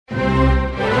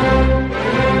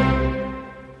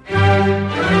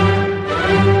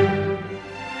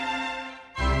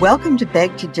Welcome to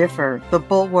Beg to Differ, the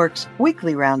Bulwark's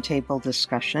weekly roundtable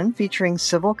discussion featuring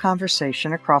civil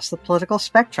conversation across the political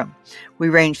spectrum. We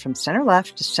range from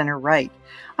center-left to center-right.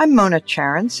 I'm Mona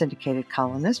Charan, syndicated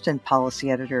columnist and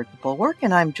policy editor at the Bulwark,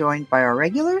 and I'm joined by our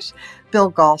regulars,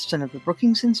 Bill Galston of the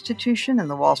Brookings Institution and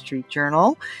the Wall Street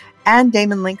Journal, and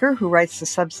Damon Linker, who writes the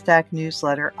Substack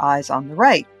newsletter Eyes on the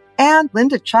Right. And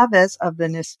Linda Chavez of the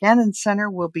Niskanen Center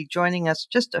will be joining us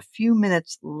just a few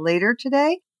minutes later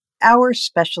today. Our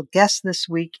special guest this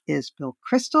week is Bill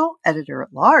Kristol,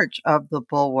 editor-at-large of the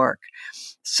Bulwark.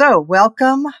 So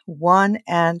welcome, one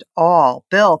and all.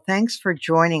 Bill, thanks for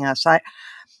joining us. I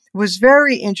was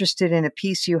very interested in a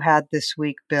piece you had this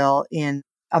week, Bill, in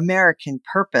American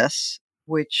Purpose,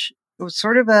 which was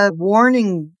sort of a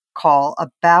warning call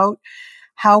about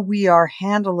how we are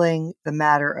handling the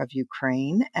matter of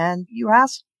Ukraine. And you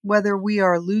asked whether we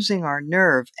are losing our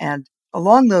nerve. And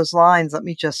along those lines, let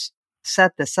me just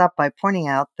set this up by pointing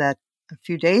out that a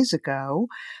few days ago,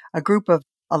 a group of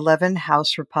 11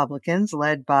 House Republicans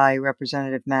led by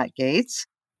Representative Matt Gaetz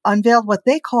unveiled what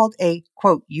they called a,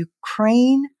 quote,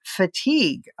 Ukraine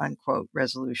fatigue, unquote,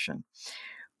 resolution,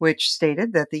 which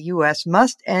stated that the U.S.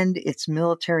 must end its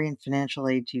military and financial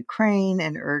aid to Ukraine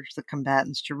and urge the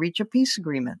combatants to reach a peace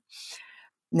agreement.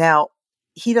 Now,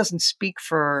 he doesn't speak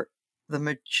for the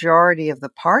majority of the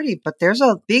party, but there's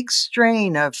a big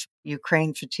strain of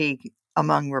Ukraine fatigue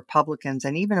among Republicans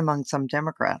and even among some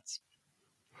Democrats.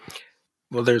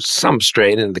 Well, there's some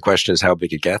strain, and the question is how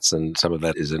big it gets, and some of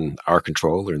that is in our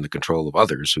control or in the control of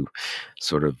others who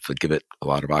sort of give it a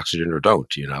lot of oxygen or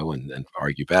don't, and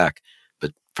argue back.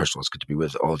 But first of all, it's good to be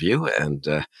with all of you. And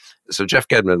so Jeff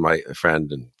Gedman, my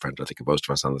friend I think of most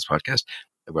of us on this podcast,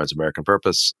 who runs American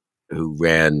Purpose, who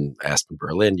ran Aspen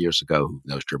Berlin years ago, who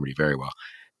knows Germany very well.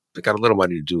 They got a little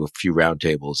money to do a few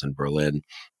roundtables in Berlin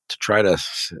to try to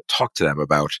talk to them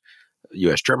about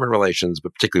U.S.-German relations,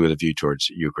 but particularly with a view towards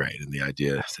Ukraine and the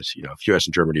idea that, if U.S.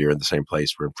 and Germany are in the same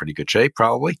place, we're in pretty good shape,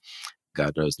 probably.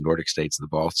 God knows the Nordic states and the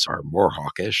Balts are more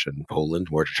hawkish, and Poland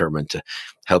more determined to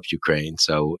help Ukraine.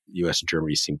 So U.S. and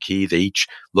Germany seem key. They each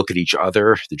look at each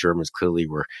other. The Germans clearly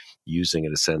were using,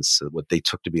 in a sense, what they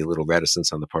took to be a little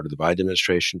reticence on the part of the Biden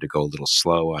administration to go a little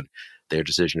slow on their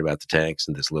decision about the tanks.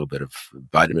 And there's a little bit of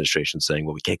Biden administration saying,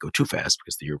 well, we can't go too fast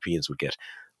because the Europeans would get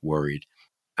worried.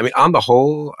 I mean, on the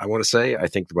whole, I want to say, I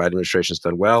think the Biden administration has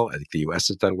done well. I think the U.S.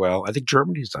 has done well. I think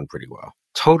Germany's done pretty well.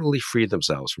 Totally freed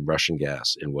themselves from Russian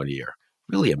gas in 1 year.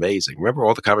 Really amazing. Remember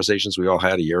all the conversations we all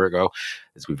had a year ago?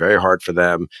 It's been very hard for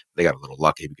them. They got a little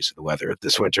lucky because of the weather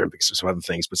this winter and because of some other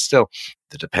things, but still,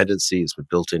 the dependency has been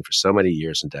built in for so many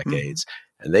years and decades.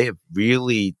 Mm-hmm. And they have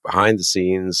really, behind the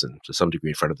scenes and to some degree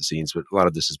in front of the scenes, but a lot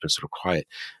of this has been sort of quiet,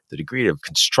 the degree of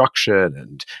construction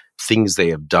and things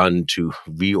they have done to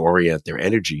reorient their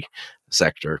energy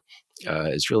sector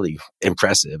is really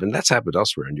impressive. And that's happened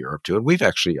elsewhere in Europe too. And we've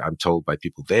actually, I'm told by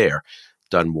people there,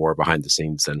 done more behind the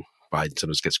scenes than Biden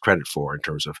sometimes gets credit for in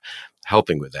terms of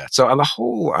helping with that. So on the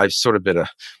whole, I've sort of been a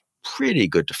pretty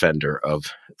good defender of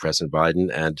President Biden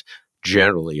and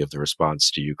generally of the response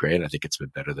to Ukraine. I think it's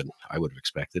been better than I would have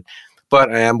expected.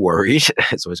 But I am worried.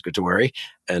 It's always good to worry.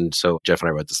 And so Jeff and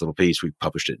I wrote this little piece. We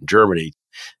published it in Germany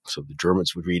so the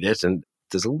Germans would read it. And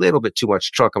there's a little bit too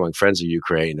much talk among friends of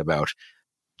Ukraine about,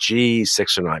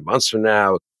 6 or 9 months from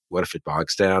now, what if it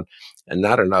bogs down? And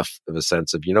not enough of a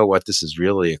sense of, this is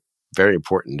really very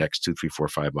important next 2, 3, 4,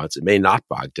 5 months. It may not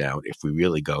bog down if we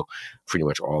really go pretty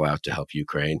much all out to help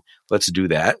Ukraine. Let's do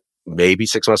that. Maybe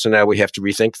 6 months from now we have to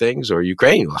rethink things, or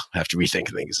Ukraine will have to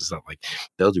rethink things. It's not like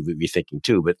they'll do rethinking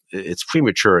too, but it's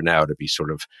premature now to be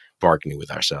sort of bargaining with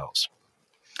ourselves.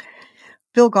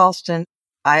 Bill Galston,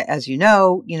 I, as you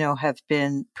know, have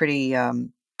been pretty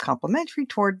complimentary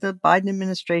toward the Biden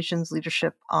administration's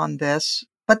leadership on this.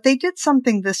 But they did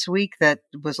something this week that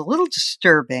was a little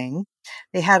disturbing.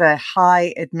 They had a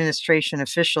high administration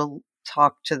official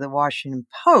talk to the Washington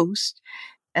Post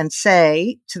and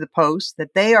say to the Post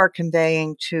that they are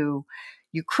conveying to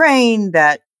Ukraine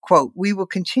that, quote, we will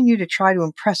continue to try to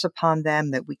impress upon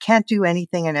them that we can't do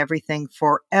anything and everything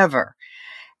forever,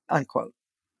 unquote.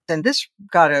 And this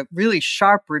got a really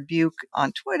sharp rebuke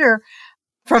on Twitter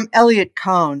from Elliot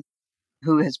Cohn,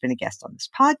 who has been a guest on this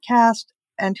podcast,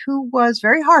 and who was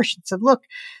very harsh and said, look,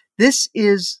 this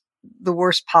is the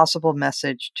worst possible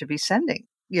message to be sending,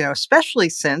 especially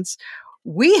since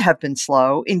we have been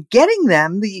slow in getting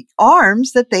them the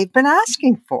arms that they've been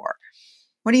asking for.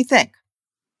 What do you think?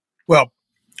 Well,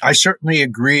 I certainly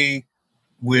agree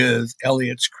with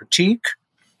Elliot's critique.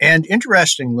 And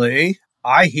interestingly,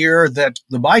 I hear that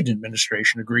the Biden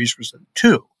administration agrees with them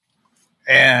too,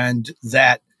 and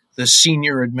that the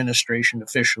senior administration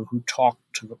official who talked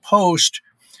to the Post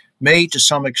may to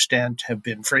some extent have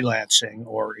been freelancing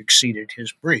or exceeded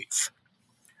his brief.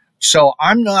 So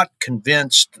I'm not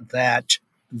convinced that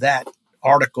that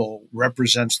article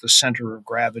represents the center of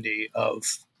gravity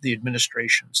of the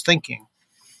administration's thinking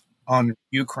on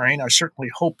Ukraine. I certainly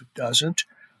hope it doesn't.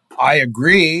 I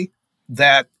agree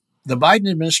that the Biden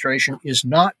administration is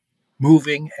not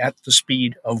moving at the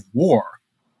speed of war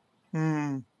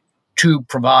to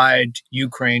provide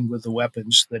Ukraine with the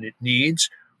weapons that it needs.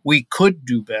 We could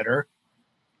do better,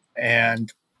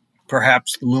 and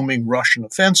perhaps the looming Russian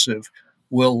offensive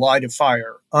will light a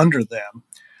fire under them.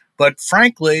 But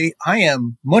frankly, I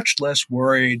am much less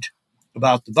worried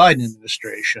about the Biden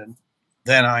administration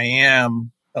than I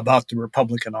am about the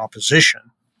Republican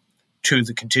opposition to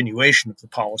the continuation of the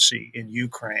policy in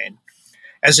Ukraine.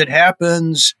 As it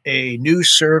happens, a new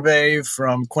survey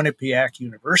from Quinnipiac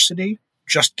University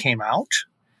just came out,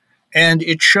 and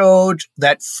it showed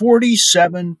that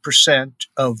 47%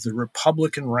 of the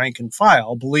Republican rank and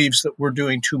file believes that we're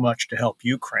doing too much to help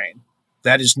Ukraine.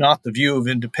 That is not the view of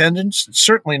independents. It's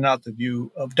certainly not the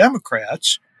view of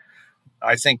Democrats.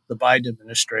 I think the Biden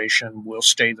administration will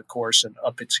stay the course and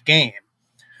up its game.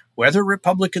 Whether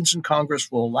Republicans in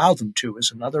Congress will allow them to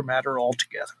is another matter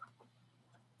altogether.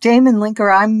 Damon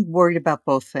Linker, I'm worried about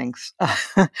both things.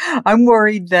 I'm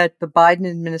worried that the Biden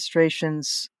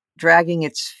administration's dragging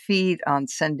its feet on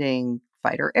sending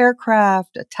fighter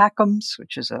aircraft, ATACMS,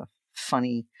 which is a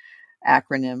funny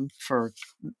acronym for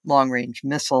long-range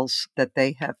missiles that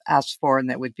they have asked for and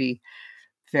that would be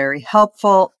very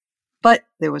helpful. But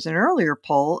there was an earlier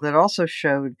poll that also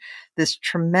showed this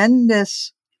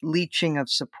tremendous leaching of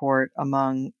support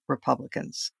among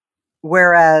Republicans.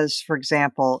 Whereas, for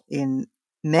example, in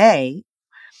May,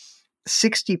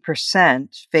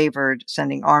 60% favored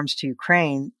sending arms to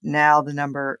Ukraine. Now the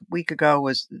number a week ago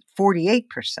was 48%.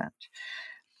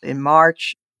 In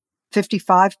March,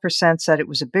 55% said it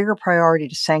was a bigger priority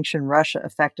to sanction Russia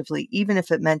effectively, even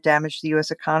if it meant damage to the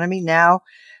U.S. economy. Now,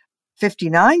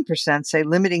 59% say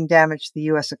limiting damage to the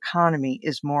U.S. economy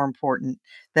is more important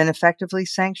than effectively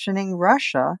sanctioning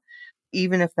Russia,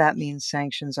 even if that means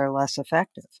sanctions are less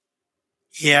effective.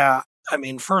 Yeah. I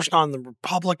mean, first on the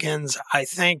Republicans, I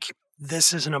think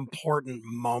this is an important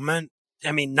moment.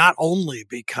 I mean, not only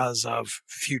because of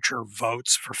future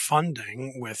votes for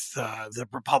funding with the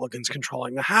Republicans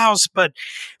controlling the House, but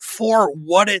for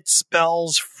what it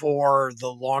spells for the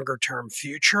longer term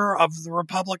future of the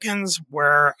Republicans,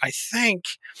 where I think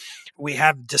we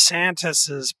have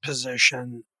DeSantis's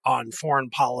position on foreign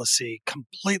policy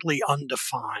completely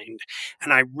undefined.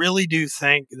 And I really do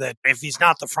think that if he's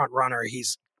not the front runner,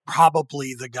 he's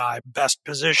probably the guy best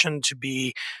positioned to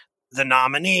be the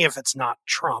nominee if it's not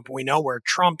Trump. We know where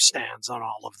Trump stands on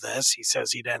all of this. He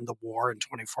says he'd end the war in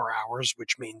 24 hours,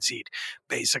 which means he'd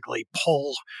basically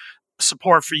pull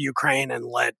support for Ukraine and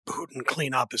let Putin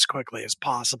clean up as quickly as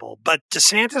possible. But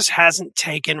DeSantis hasn't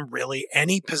taken really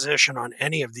any position on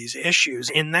any of these issues.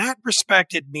 In that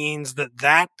respect, it means that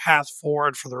that path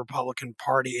forward for the Republican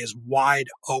Party is wide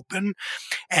open,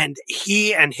 and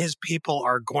he and his people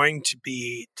are going to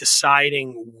be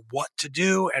deciding what to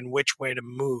do and which way to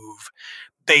move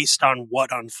based on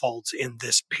what unfolds in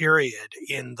this period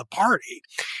in the party.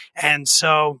 And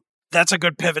so that's a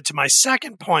good pivot to my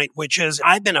second point, which is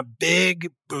I've been a big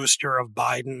booster of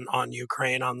Biden on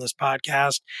Ukraine on this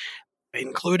podcast,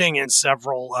 including in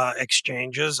several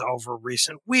exchanges over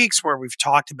recent weeks where we've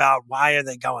talked about why are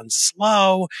they going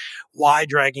slow, why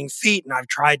dragging feet, and I've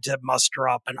tried to muster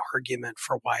up an argument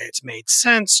for why it's made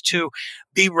sense to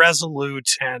be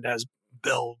resolute and, as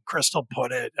Bill Kristol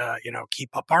put it,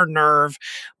 keep up our nerve,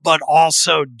 but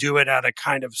also do it at a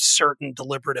kind of certain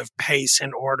deliberative pace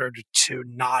in order to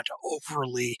not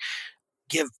overly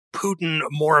give Putin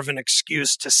more of an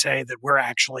excuse to say that we're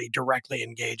actually directly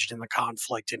engaged in the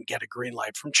conflict and get a green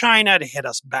light from China to hit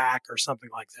us back or something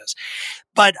like this.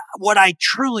 But what I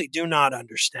truly do not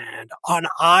understand on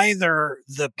either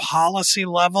the policy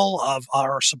level of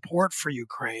our support for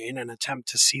Ukraine and attempt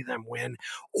to see them win,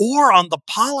 or on the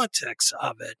politics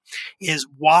of it, is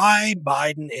why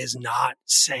Biden is not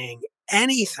saying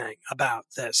anything about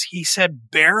this. He said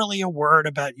barely a word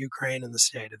about Ukraine in the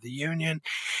State of the Union.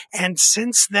 And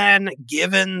since then,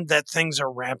 given that things are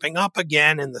ramping up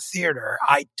again in the theater,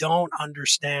 I don't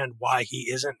understand why he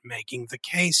isn't making the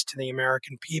case to the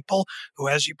American people who,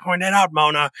 as you pointed out,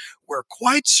 Mona, were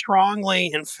quite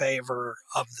strongly in favor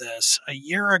of this a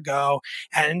year ago.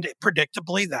 And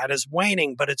predictably, that is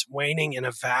waning, but it's waning in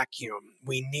a vacuum.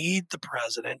 We need the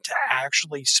president to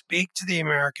actually speak to the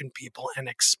American people and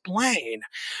explain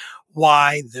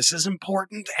why this is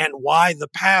important and why the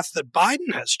path that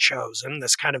Biden has chosen,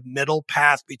 this kind of middle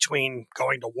path between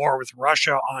going to war with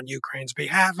Russia on Ukraine's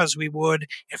behalf, as we would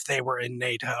if they were in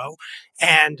NATO,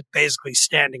 and basically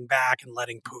standing back and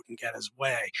letting Putin get his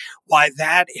way, why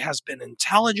that has been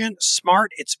intelligent,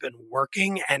 smart, it's been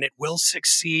working, and it will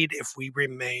succeed if we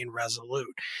remain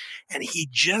resolute. And he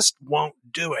just won't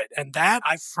do it. And that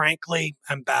I frankly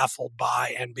am baffled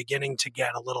by and beginning to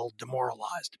get a little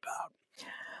demoralized about.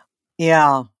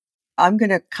 Yeah, I'm going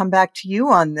to come back to you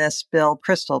on this, Bill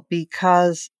Crystal,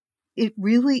 because it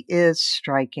really is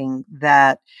striking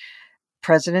that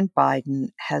President Biden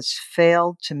has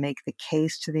failed to make the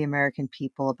case to the American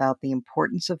people about the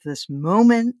importance of this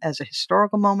moment as a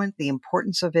historical moment, the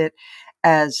importance of it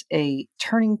as a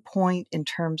turning point in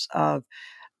terms of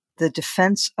the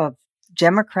defense of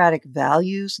democratic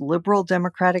values, liberal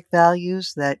democratic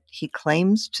values that he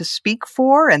claims to speak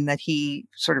for and that he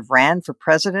sort of ran for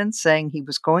president saying he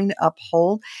was going to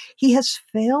uphold. He has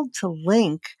failed to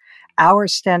link our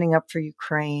standing up for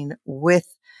Ukraine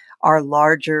with our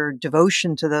larger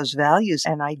devotion to those values.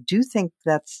 And I do think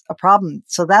that's a problem.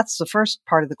 So that's the first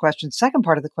part of the question. Second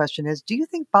part of the question is, do you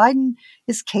think Biden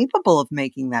is capable of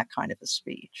making that kind of a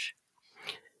speech?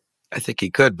 I think he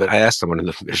could, but I asked someone in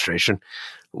the administration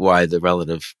why the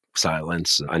relative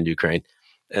silence on Ukraine.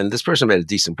 And this person made a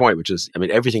decent point, which is, I mean,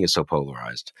 everything is so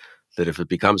polarized that if it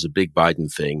becomes a big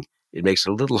Biden thing, it makes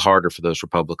it a little harder for those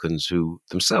Republicans who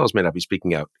themselves may not be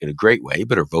speaking out in a great way,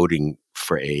 but are voting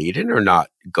for aid and are not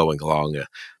going along a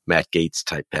Matt Gaetz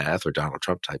type path or Donald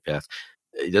Trump type path.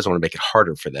 He doesn't want to make it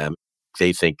harder for them.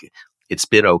 They think it's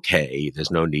been okay.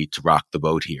 There's no need to rock the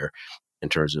boat here in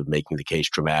terms of making the case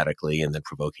dramatically and then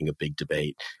provoking a big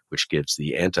debate, which gives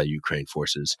the anti-Ukraine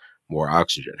forces more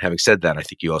oxygen. Having said that, I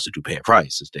think you also do pay a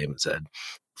price, as Damon said,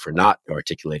 for not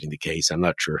articulating the case. I'm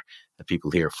not sure that people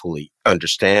here fully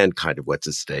understand kind of what's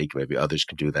at stake. Maybe others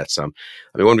can do that some.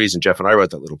 I mean, one reason Jeff and I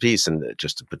wrote that little piece, and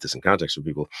just to put this in context for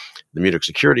people, the Munich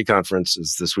Security Conference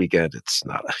is this weekend. It's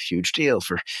not a huge deal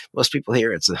for most people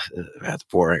here. It's rather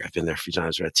boring. I've been there a few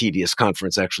times. A tedious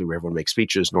conference, actually, where everyone makes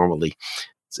speeches. Normally,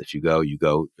 if you go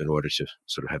in order to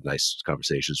sort of have nice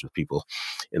conversations with people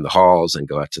in the halls and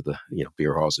go out to the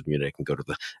beer halls of Munich and go to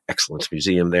the excellent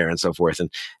museum there and so forth,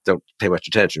 and don't pay much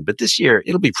attention. But this year,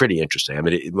 it'll be pretty interesting. I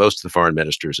mean, most of the foreign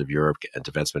ministers of Europe and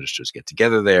defense ministers get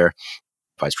together there.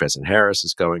 Vice President Harris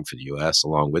is going for the U.S.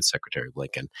 along with Secretary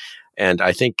Blinken. And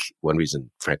I think one reason,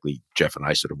 frankly, Jeff and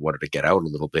I sort of wanted to get out a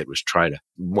little bit was try to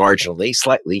marginally,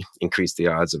 slightly increase the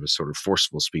odds of a sort of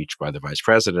forceful speech by the vice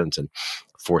president and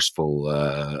forceful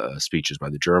speeches by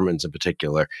the Germans in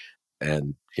particular.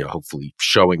 And, hopefully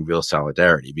showing real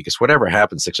solidarity, because whatever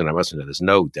happens 6 or 9 months from now, there's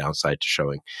no downside to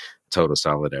showing total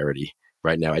solidarity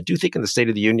right now. I do think in the State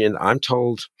of the Union, I'm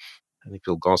told, I think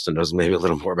Bill Galston knows maybe a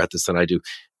little more about this than I do.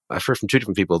 I've heard from two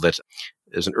different people that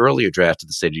there's an earlier draft of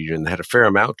the State of the Union that had a fair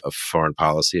amount of foreign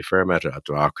policy, a fair amount of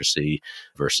democracy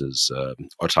versus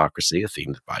autocracy, a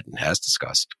theme that Biden has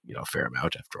discussed, a fair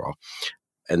amount after all.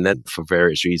 And then for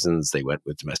various reasons, they went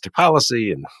with domestic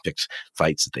policy and picked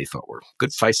fights that they thought were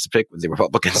good fights to pick with the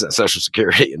Republicans on Social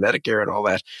Security and Medicare and all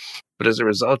that. But as a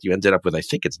result, you ended up with, I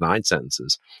think it's 9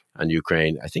 sentences on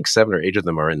Ukraine. I think 7 or 8 of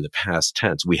them are in the past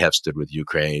tense. We have stood with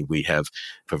Ukraine. We have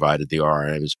provided the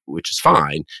arms, which is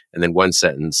fine. And then 1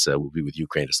 sentence will be with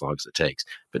Ukraine as long as it takes.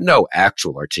 But no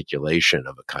actual articulation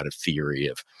of a kind of theory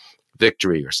of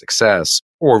victory or success,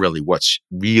 or really what's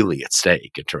really at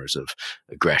stake in terms of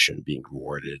aggression being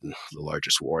rewarded in the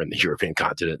largest war in the European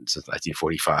continent since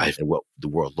 1945, and what the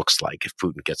world looks like if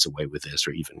Putin gets away with this,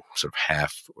 or even sort of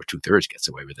half or 2/3 gets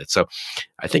away with it. So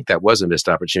I think that was a missed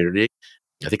opportunity.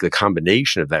 I think the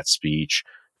combination of that speech,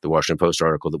 the Washington Post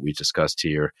article that we discussed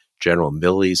here, General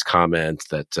Milley's comment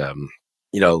that,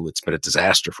 it's been a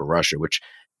disaster for Russia, which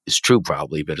is true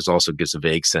probably, but it also gives a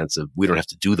vague sense of we don't have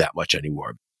to do that much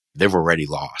anymore. They've already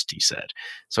lost, he said.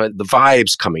 So the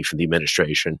vibes coming from the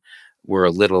administration were a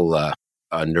little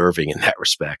unnerving in that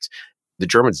respect. The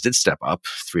Germans did step up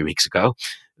 3 weeks ago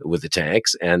with the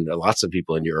tanks, and lots of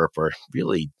people in Europe are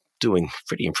really doing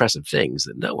pretty impressive things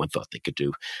that no one thought they could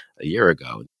do a year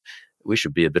ago. We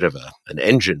should be a bit of an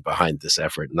engine behind this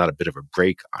effort, not a bit of a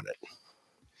brake on it.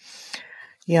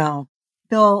 Yeah.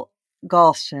 Bill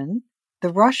Galston, the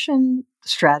Russian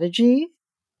strategy,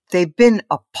 they've been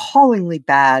appallingly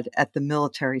bad at the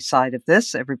military side of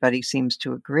this. Everybody seems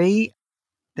to agree.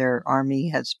 Their army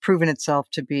has proven itself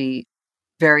to be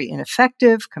very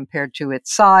ineffective compared to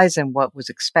its size and what was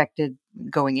expected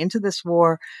going into this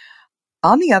war.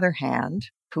 On the other hand,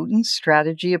 Putin's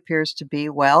strategy appears to be,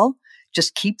 well,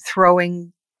 just keep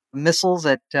throwing missiles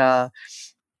at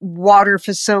water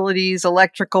facilities,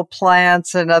 electrical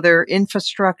plants, and other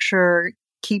infrastructure,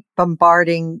 keep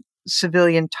bombarding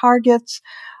civilian targets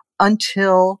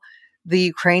until the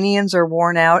Ukrainians are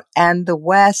worn out and the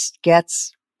West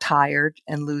gets tired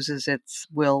and loses its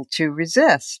will to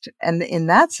resist. And in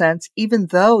that sense, even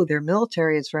though their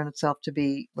military has shown itself to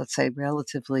be, let's say,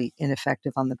 relatively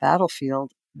ineffective on the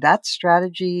battlefield, that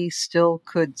strategy still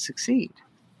could succeed.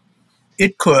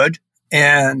 It could,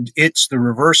 and it's the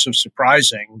reverse of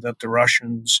surprising that the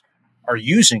Russians are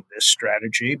using this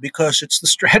strategy because it's the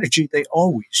strategy they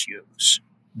always use.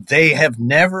 They have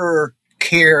never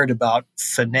cared about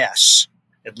finesse,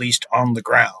 at least on the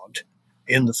ground,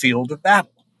 in the field of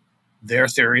battle. Their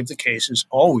theory of the case has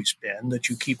always been that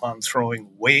you keep on throwing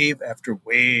wave after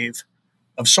wave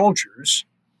of soldiers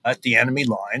at the enemy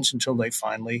lines until they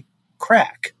finally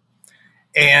crack.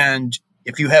 And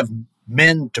if you have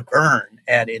men to burn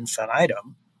ad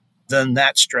infinitum, then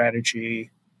that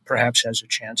strategy perhaps has a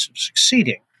chance of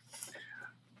succeeding.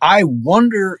 I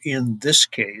wonder in this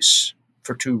case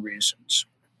for two reasons.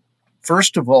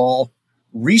 First of all,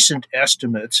 recent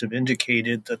estimates have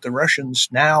indicated that the Russians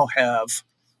now have,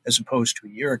 as opposed to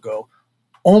a year ago,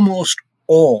 almost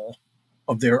all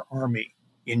of their army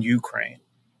in Ukraine.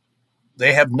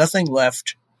 They have nothing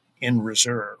left in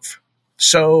reserve.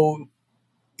 So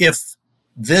if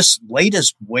this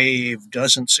latest wave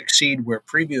doesn't succeed where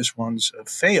previous ones have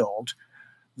failed,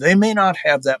 they may not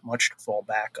have that much to fall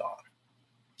back on.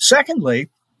 Secondly,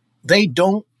 they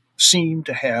don't seem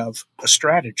to have a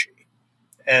strategy.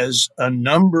 As a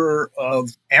number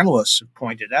of analysts have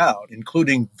pointed out,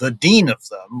 including the dean of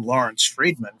them, Lawrence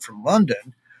Friedman from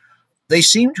London, they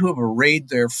seem to have arrayed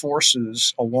their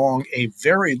forces along a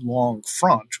very long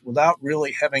front without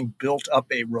really having built up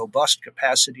a robust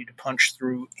capacity to punch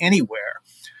through anywhere.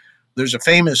 There's a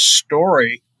famous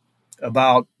story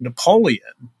about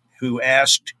Napoleon, who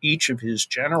asked each of his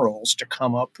generals to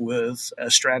come up with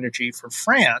a strategy for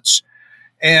France.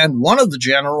 And one of the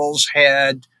generals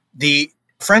had the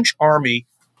French army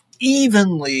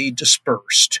evenly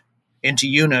dispersed into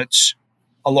units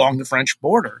along the French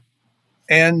border.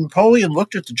 And Napoleon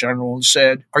looked at the general and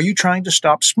said, "Are you trying to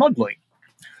stop smuggling?"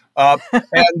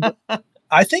 And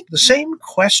I think the same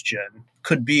question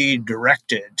could be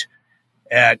directed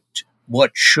at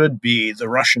what should be the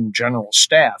Russian general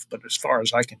staff, but as far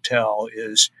as I can tell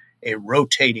is a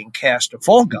rotating cast of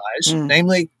fall guys,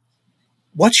 namely,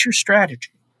 what's your strategy?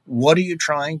 What are you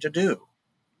trying to do?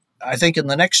 I think in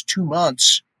the next 2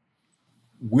 months,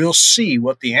 we'll see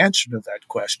what the answer to that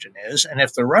question is. And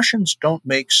if the Russians don't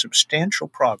make substantial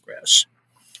progress,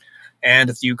 and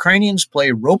if the Ukrainians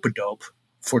play rope-a-dope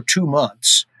for 2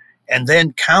 months, and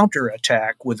then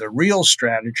counterattack with a real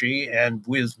strategy and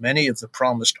with many of the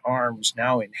promised arms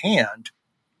now in hand,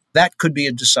 that could be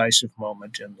a decisive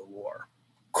moment in the war.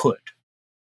 Could.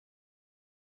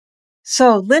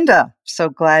 So, Linda, so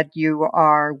glad you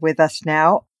are with us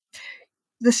now.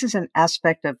 This is an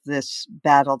aspect of this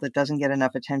battle that doesn't get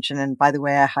enough attention. And by the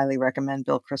way, I highly recommend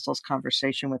Bill Kristol's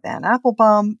conversation with Ann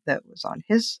Applebaum that was on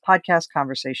his podcast,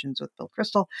 Conversations with Bill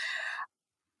Kristol.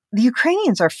 The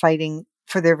Ukrainians are fighting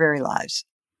for their very lives.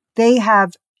 They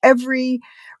have every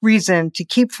reason to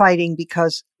keep fighting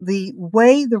because the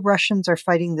way the Russians are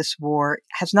fighting this war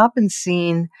has not been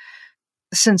seen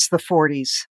since the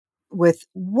 40s, with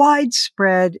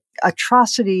widespread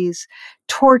atrocities,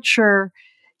 torture,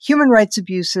 human rights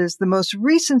abuses. The most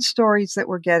recent stories that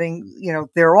we're getting,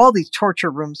 there are all these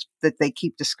torture rooms that they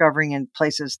keep discovering in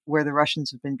places where the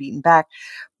Russians have been beaten back.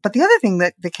 But the other thing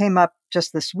that came up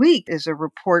just this week is a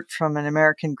report from an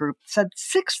American group that said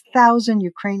 6,000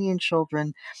 Ukrainian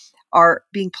children are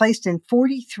being placed in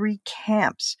 43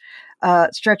 camps,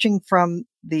 stretching from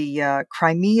the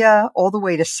Crimea all the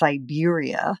way to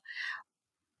Siberia.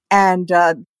 And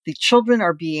the children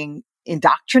are being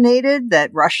indoctrinated that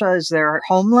Russia is their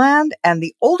homeland, and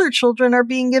the older children are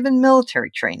being given military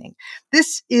training.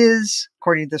 This is,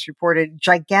 according to this report, a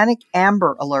gigantic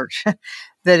Amber Alert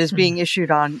that is being issued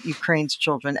on Ukraine's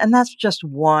children. And that's just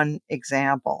one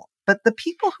example. But the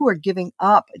people who are giving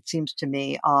up, it seems to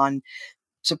me, on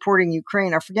supporting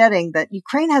Ukraine are forgetting that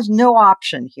Ukraine has no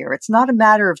option here. It's not a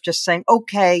matter of just saying,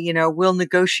 okay, we'll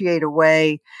negotiate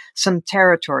away some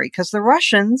territory, because the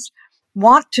Russians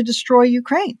want to destroy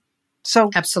Ukraine.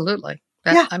 So absolutely.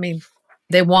 Yeah. I mean,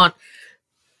 they want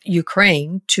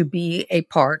Ukraine to be a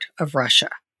part of Russia.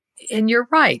 And you're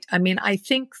right. I mean, I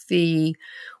think the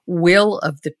will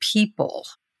of the people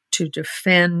to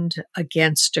defend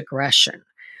against aggression.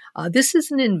 This is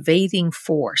an invading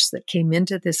force that came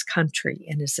into this country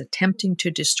and is attempting to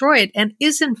destroy it, and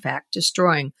is in fact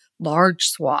destroying large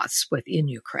swaths within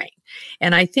Ukraine.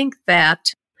 And I think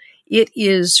that it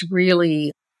is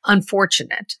really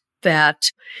unfortunate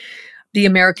that the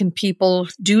American people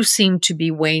do seem to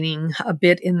be waning a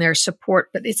bit in their support,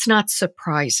 but it's not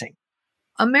surprising.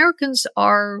 Americans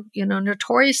are,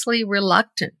 notoriously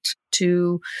reluctant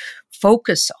to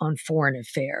focus on foreign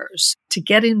affairs, to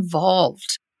get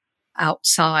involved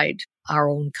outside our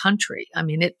own country. I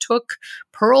mean, it took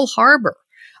Pearl Harbor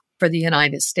for the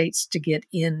United States to get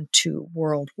into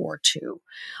World War II.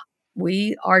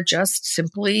 We are just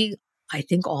simply, I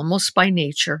think, almost by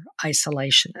nature,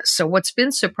 isolationists. So what's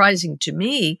been surprising to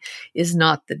me is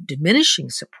not the diminishing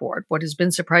support. What has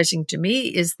been surprising to me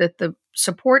is that the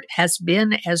support has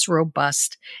been as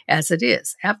robust as it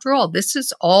is. After all, this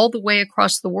is all the way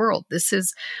across the world. This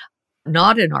is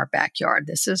not in our backyard.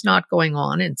 This is not going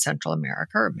on in Central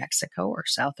America or Mexico or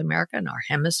South America in our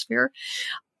hemisphere.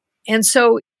 And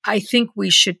so I think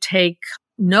we should take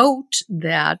note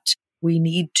that we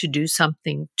need to do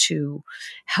something to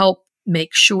help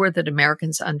make sure that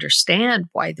Americans understand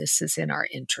why this is in our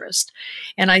interest.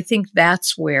 And I think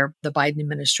that's where the Biden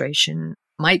administration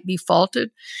might be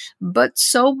faulted, but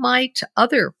so might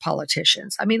other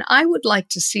politicians. I mean, I would like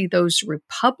to see those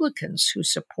Republicans who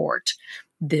support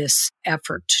this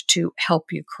effort to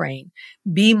help Ukraine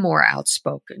be more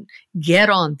outspoken, get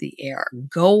on the air,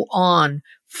 go on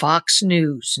Fox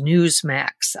News,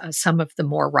 Newsmax, some of the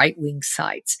more right-wing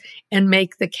sites, and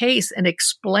make the case and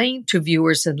explain to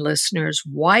viewers and listeners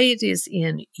why it is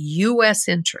in U.S.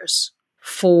 interests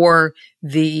for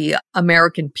the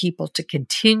American people to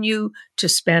continue to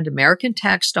spend American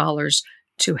tax dollars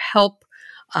to help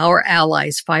our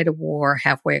allies fight a war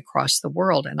halfway across the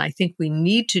world. And I think we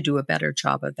need to do a better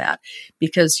job of that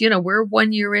because, we're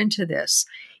 1 year into this.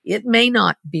 It may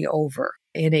not be over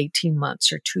in 18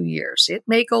 months or 2 years. It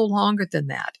may go longer than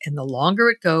that. And the longer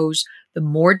it goes, the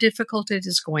more difficult it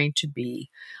is going to be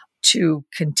to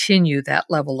continue that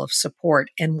level of support.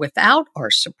 And without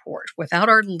our support, without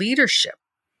our leadership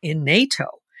in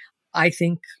NATO, I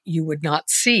think you would not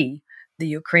see the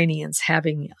Ukrainians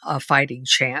having a fighting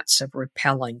chance of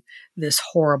repelling this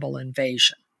horrible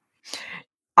invasion.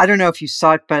 I don't know if you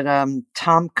saw it, but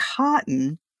Tom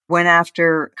Cotton went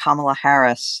after Kamala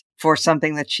Harris for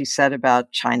something that she said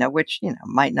about China, which,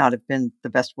 might not have been the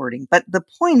best wording. But the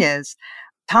point is,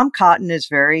 Tom Cotton is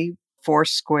very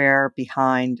foursquare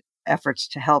behind efforts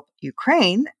to help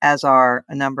Ukraine, as are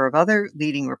a number of other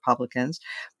leading Republicans,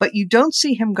 but you don't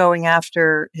see him going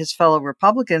after his fellow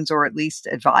Republicans, or at least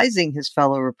advising his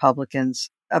fellow Republicans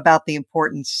about the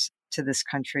importance to this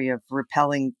country of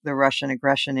repelling the Russian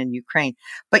aggression in Ukraine.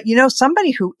 But, somebody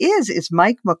who is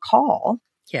Mike McCall.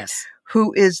 Yes.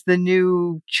 Who is the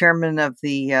new chairman of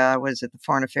the, the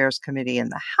Foreign Affairs Committee in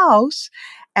the House.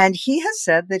 And he has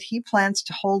said that he plans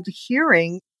to hold a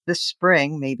hearing this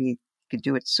spring, maybe could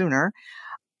do it sooner,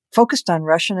 focused on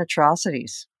Russian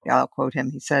atrocities. I'll quote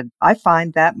him. He said, "I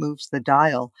find that moves the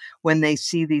dial when they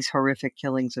see these horrific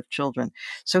killings of children."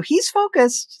 So he's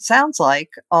focused, sounds like,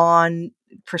 on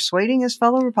persuading his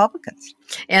fellow Republicans.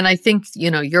 And I think,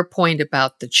 your point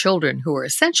about the children who are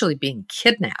essentially being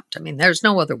kidnapped. I mean, there's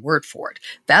no other word for it.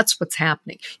 That's what's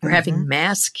happening. You're having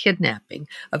mass kidnapping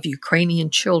of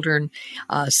Ukrainian children,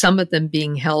 some of them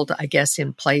being held, I guess,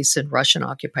 in place in Russian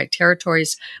occupied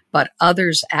territories, but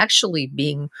others actually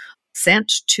being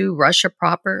sent to Russia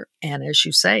proper, and as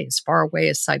you say, as far away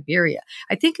as Siberia.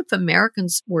 I think if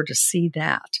Americans were to see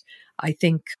that, I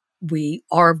think we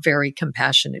are very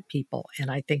compassionate people,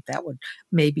 and I think that would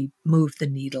maybe move the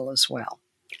needle as well.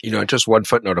 Just one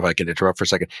footnote, if I can interrupt for a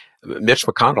second. Mitch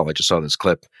McConnell, I just saw this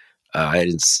clip. I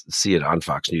didn't see it on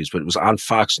Fox News, but it was on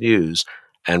Fox News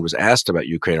and was asked about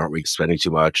Ukraine. Aren't we spending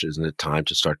too much? Isn't it time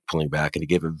to start pulling back? And he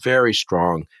gave a very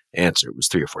strong answer. It was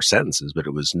 3 or 4 sentences, but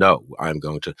it was, no, I'm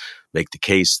going to make the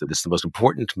case that it's the most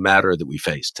important matter that we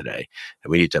face today.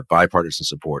 And we need to have bipartisan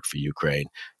support for Ukraine.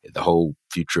 The whole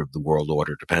future of the world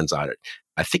order depends on it.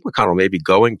 I think McConnell may be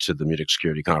going to the Munich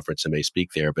Security Conference and may speak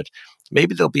there, but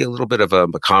maybe there'll be a little bit of a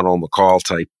McConnell-McCall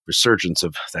type resurgence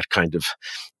of that kind of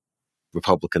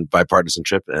Republican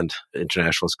bipartisanship and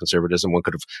internationalist conservatism. One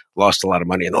could have lost a lot of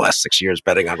money in the last 6 years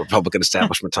betting on Republican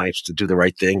establishment types to do the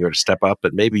right thing or to step up.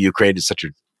 But maybe Ukraine is such a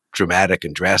dramatic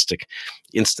and drastic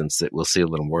instance that we'll see a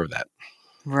little more of that.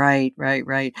 Right.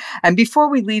 And before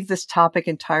we leave this topic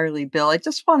entirely, Bill, I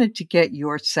just wanted to get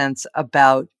your sense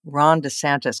about Ron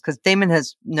DeSantis, because Damon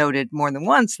has noted more than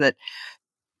once that,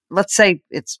 let's say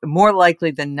it's more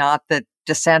likely than not that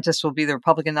DeSantis will be the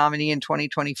Republican nominee in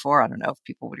 2024. I don't know if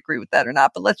people would agree with that or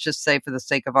not, but let's just say for the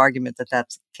sake of argument that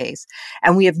that's the case.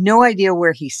 And we have no idea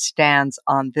where he stands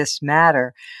on this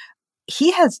matter.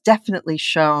 He has definitely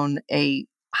shown a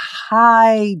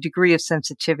high degree of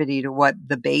sensitivity to what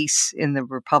the base in the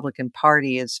Republican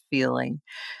Party is feeling.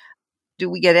 Do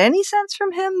we get any sense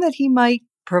from him that he might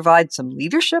provide some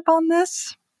leadership on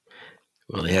this?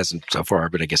 Well, he hasn't so far,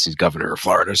 but I guess he's governor of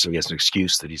Florida, so he has an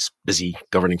excuse that he's busy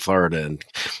governing Florida and,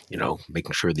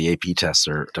 making sure the AP tests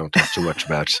don't talk too much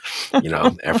about,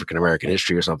 African American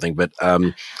history or something. But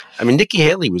Nikki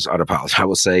Haley was unapologetic. I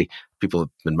will say people have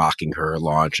been mocking her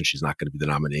launch, and she's not going to be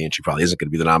the nominee, and she probably isn't going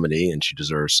to be the nominee, and she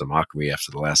deserves some mockery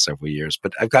after the last several years.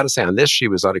 But I've got to say, on this, she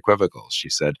was unequivocal. She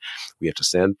said, we have to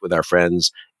stand with our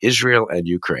friends Israel and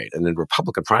Ukraine. And in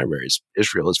Republican primaries,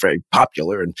 Israel is very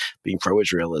popular, and being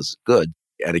pro-Israel is good,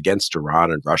 and against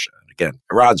Iran and Russia. And again,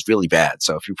 Iran's really bad.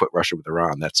 So if you put Russia with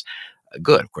Iran, that's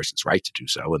good. Of course, it's right to do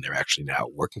so, and they're actually now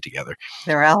working together.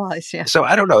 They're allies, yeah. So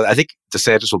I don't know. I think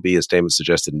DeSantis will be, as Damon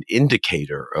suggested, an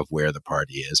indicator of where the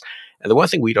party is. And the one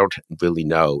thing we don't really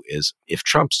know is if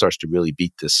Trump starts to really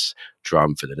beat this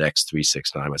drum for the next 3,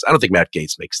 6, 9 months. I don't think Matt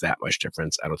Gaetz makes that much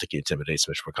difference. I don't think he intimidates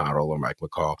Mitch McConnell or Mike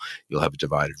McCall. You'll have a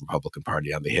divided Republican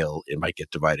Party on the Hill. It might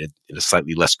get divided in a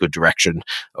slightly less good direction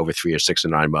over 3 or 6 or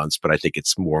 9 months, but I think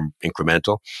it's more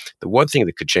incremental. The one thing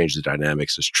that could change the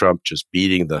dynamics is Trump just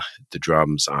beating the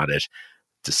drums on it,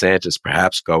 DeSantis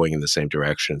perhaps going in the same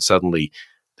direction. Suddenly,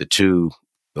 the two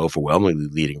overwhelmingly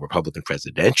leading Republican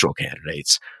presidential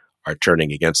candidates are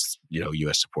turning against,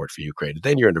 U.S. support for Ukraine. And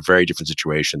then you're in a very different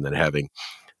situation than having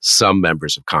some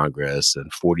members of Congress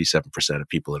and 47% of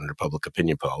people in a public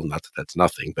opinion poll. Not that that's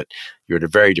nothing, but you're in a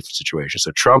very different situation.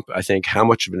 So Trump, I think, how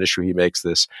much of an issue he makes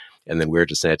this and then where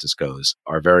DeSantis goes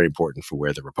are very important for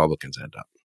where the Republicans end up.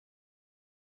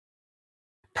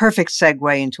 Perfect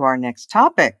segue into our next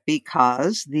topic,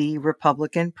 because the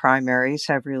Republican primaries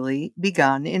have really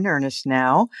begun in earnest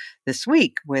now this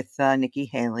week with Nikki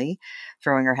Haley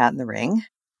throwing her hat in the ring.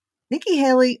 Nikki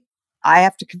Haley, I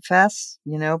have to confess,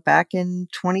 back in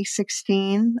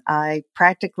 2016, I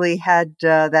practically had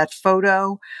that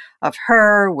photo of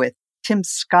her with Tim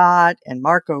Scott and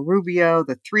Marco Rubio,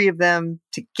 the three of them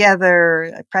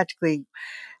together. I practically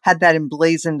had that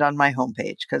emblazoned on my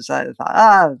homepage because I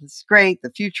thought, this is great. The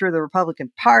future of the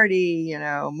Republican Party,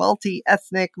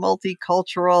 multi-ethnic,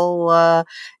 multicultural,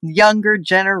 younger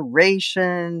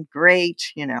generation,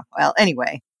 great, Well,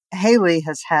 anyway, Haley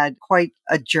has had quite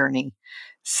a journey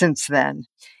since then.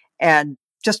 And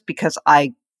just because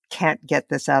I can't get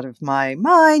this out of my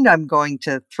mind, I'm going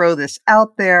to throw this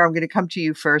out there. I'm going to come to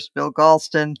you first, Bill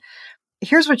Galston.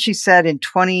 Here's what she said in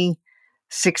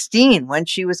 2016 when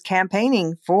she was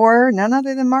campaigning for none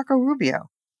other than Marco Rubio.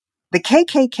 The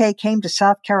KKK came to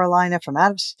South Carolina from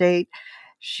out of state.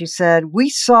 She said, we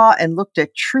saw and looked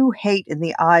at true hate in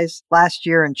the eyes last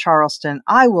year in Charleston.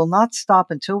 I will not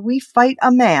stop until we fight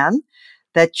a man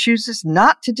that chooses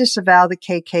not to disavow the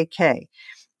KKK.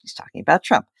 He's talking about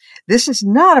Trump. This is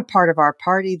not a part of our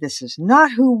party. This is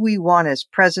not who we want as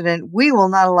president. We will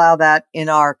not allow that in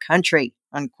our country,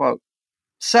 unquote.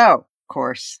 So, of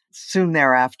course, soon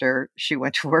thereafter, she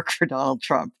went to work for Donald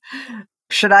Trump.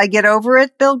 Should I get over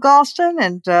it, Bill Galston,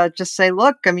 and just say,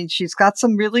 look, she's got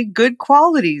some really good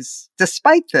qualities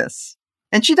despite this.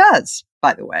 And she does,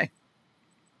 by the way.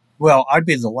 Well, I'd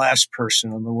be the last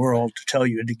person in the world to tell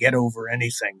you to get over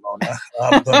anything,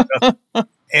 Mona.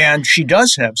 And she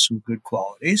does have some good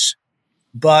qualities.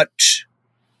 But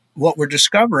what we're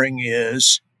discovering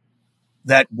is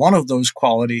that one of those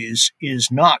qualities is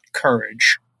not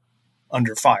courage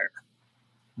under fire.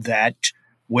 That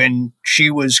when she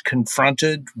was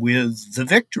confronted with the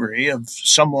victory of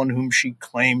someone whom she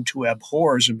claimed to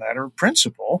abhor as a matter of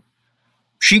principle,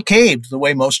 she caved the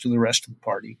way most of the rest of the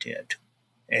party did.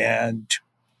 And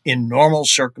in normal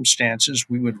circumstances,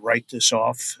 we would write this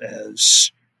off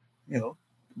as,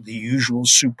 the usual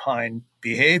supine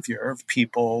behavior of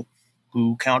people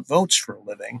who count votes for a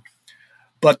living.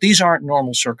 But these aren't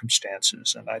normal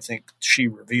circumstances. And I think she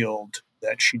revealed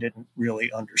that she didn't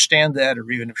really understand that, or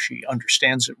even if she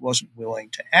understands it, wasn't willing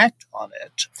to act on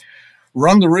it.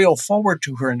 Run the reel forward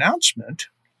to her announcement,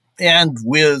 and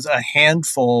with a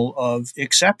handful of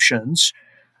exceptions,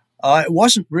 it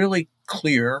wasn't really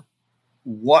clear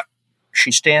what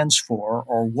she stands for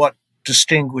or what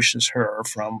distinguishes her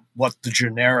from what the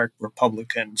generic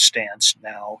Republican stance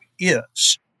now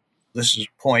is. This is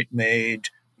a point made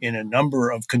in a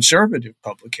number of conservative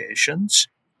publications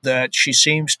that she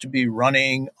seems to be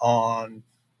running on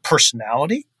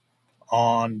personality,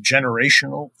 on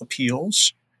generational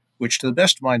appeals, which to the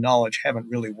best of my knowledge haven't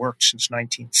really worked since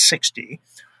 1960,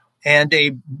 and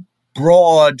a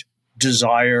broad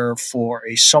desire for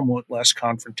a somewhat less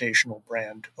confrontational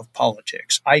brand of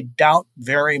politics. I doubt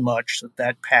very much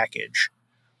that package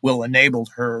will enable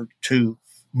her to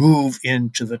move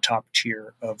into the top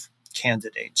tier of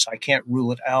candidates. I can't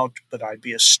rule it out, but I'd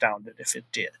be astounded if it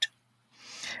did.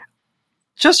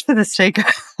 Just for the sake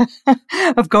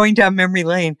of going down memory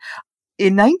lane,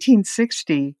 in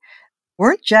 1960,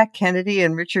 weren't Jack Kennedy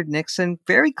and Richard Nixon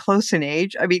very close in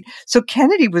age? I mean, so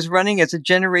Kennedy was running as a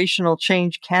generational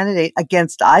change candidate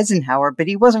against Eisenhower, but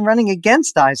he wasn't running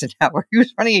against Eisenhower. He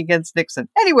was running against Nixon.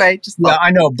 Anyway, just yeah,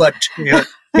 I know, but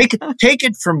take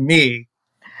it from me.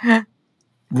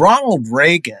 Ronald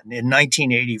Reagan in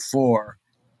 1984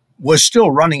 was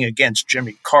still running against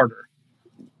Jimmy Carter,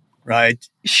 right?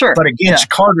 Sure. But against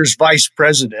Carter's vice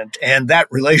president, and that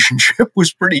relationship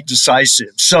was pretty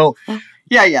decisive. So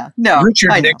no,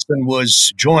 Richard Nixon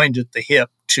was joined at the hip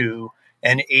to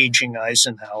an aging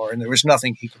Eisenhower, and there was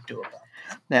nothing he could do about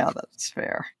it. No, that's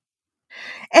fair.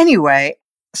 Anyway,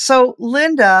 so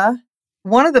Linda,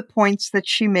 one of the points that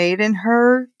she made in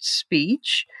her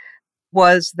speech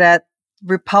was that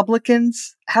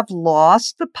Republicans have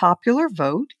lost the popular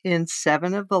vote in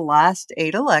 7 of the last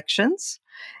 8 elections,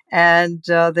 and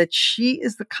that she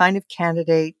is the kind of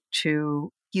candidate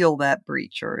to heal that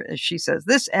breach, or as she says,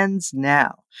 this ends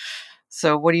now.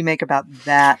 So what do you make about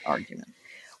that argument?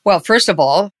 Well, first of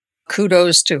all,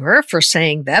 kudos to her for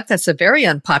saying that. That's a very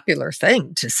unpopular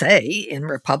thing to say in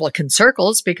Republican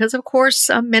circles because, of course,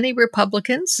 many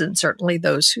Republicans, and certainly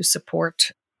those who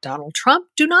support Donald Trump,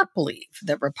 do not believe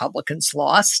that Republicans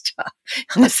lost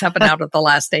 7 out of the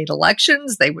last 8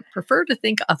 elections. They would prefer to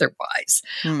think otherwise,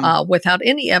 without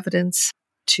any evidence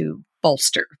to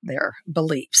bolster their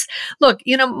beliefs. Look,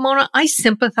 Mona, I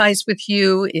sympathize with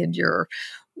you in your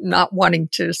not wanting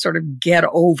to sort of get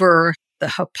over the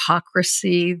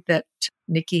hypocrisy that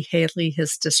Nikki Haley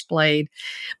has displayed.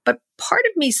 But part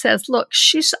of me says, look,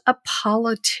 she's a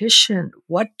politician.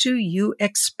 What do you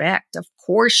expect? Of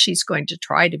course, she's going to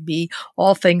try to be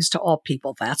all things to all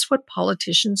people. That's what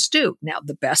politicians do. Now,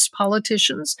 the best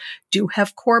politicians do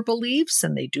have core beliefs,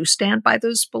 and they do stand by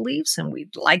those beliefs, and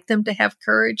we'd like them to have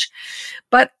courage.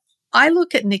 But I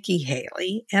look at Nikki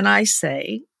Haley and I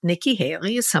say, Nikki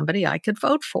Haley is somebody I could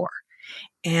vote for.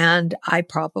 And I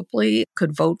probably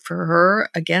could vote for her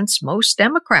against most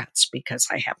Democrats because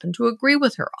I happen to agree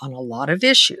with her on a lot of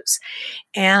issues.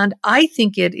 And I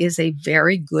think it is a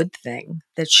very good thing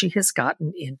that she has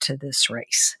gotten into this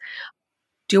race.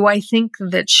 Do I think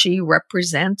that she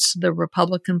represents the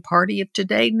Republican Party of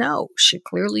today? No, she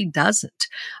clearly doesn't.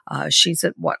 She's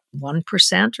at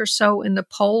 1% or so in the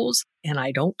polls, and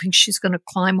I don't think she's going to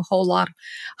climb a whole lot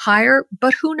higher,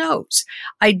 but who knows?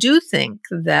 I do think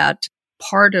that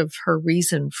part of her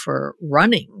reason for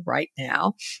running right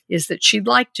now is that she'd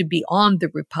like to be on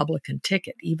the Republican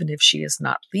ticket, even if she is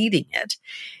not leading it.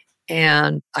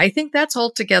 And I think that's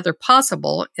altogether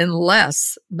possible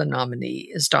unless the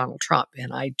nominee is Donald Trump.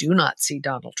 And I do not see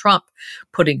Donald Trump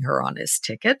putting her on his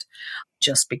ticket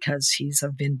just because he's a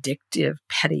vindictive,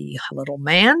 petty little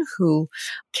man who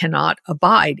cannot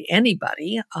abide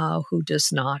anybody who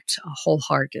does not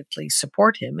wholeheartedly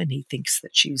support him. And he thinks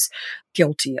that she's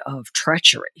guilty of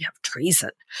treachery, of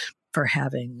treason, for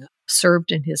having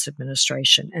served in his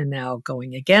administration and now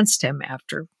going against him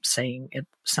after saying at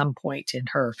some point in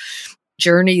her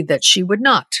journey that she would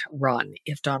not run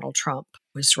if Donald Trump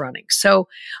was running. So,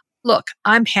 look,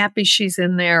 I'm happy she's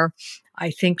in there.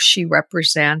 I think she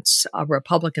represents a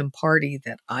Republican Party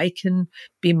that I can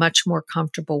be much more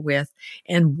comfortable with,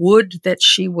 and would that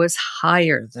she was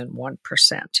higher than 1%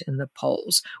 in the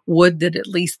polls, would that at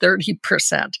least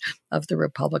 30% of the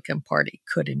Republican Party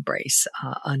could embrace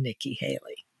a Nikki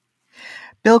Haley.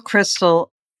 Bill Kristol,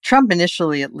 Trump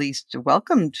initially at least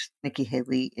welcomed Nikki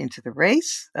Haley into the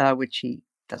race, which he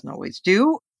doesn't always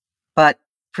do, but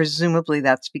presumably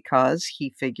that's because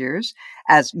he figures,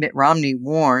 as Mitt Romney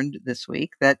warned this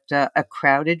week, that a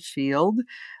crowded field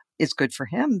is good for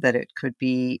him, that it could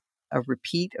be a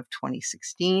repeat of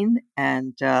 2016,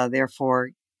 and therefore,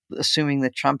 assuming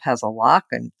that Trump has a lock,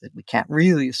 and we can't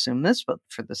really assume this, but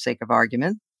for the sake of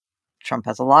argument, Trump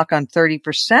has a lock on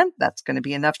 30%. That's going to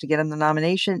be enough to get him the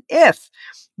nomination. If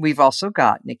we've also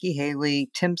got Nikki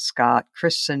Haley, Tim Scott,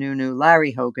 Chris Sununu,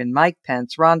 Larry Hogan, Mike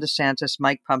Pence, Ron DeSantis,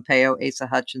 Mike Pompeo, Asa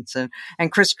Hutchinson,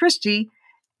 and Chris Christie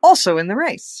also in the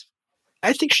race.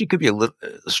 I think she could be a little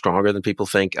stronger than people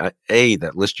think.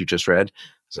 That list you just read,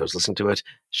 as I was listening to it,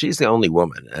 she's the only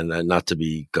woman, and not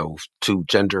to go to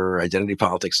gender identity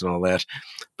politics and all that.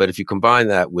 But if you combine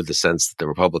that with the sense that the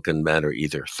Republican men are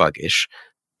either thuggish,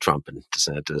 Trump and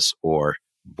DeSantis, or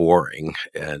boring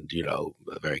and,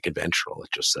 very conventional,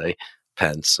 let's just say,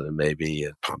 Pence and maybe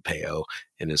Pompeo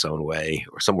in his own way,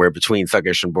 or somewhere between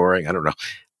thuggish and boring. I don't know.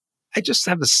 I just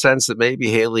have the sense that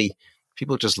maybe Haley,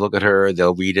 people just look at her,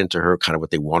 they'll read into her kind of what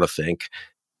they want to think.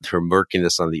 her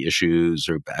murkiness on the issues,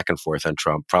 her back and forth on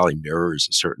Trump probably mirrors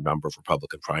a certain number of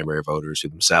Republican primary voters who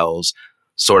themselves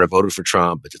sort of voted for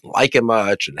Trump but didn't like him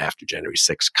much. And after January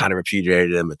 6th, kind of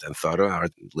repudiated him, but then thought, oh,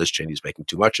 Liz Cheney's making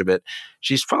too much of it.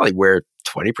 She's probably where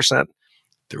 20%,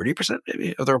 30%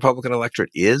 maybe of the Republican electorate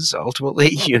is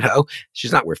ultimately,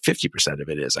 she's not where 50% of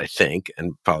it is, I think,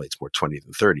 and probably it's more 20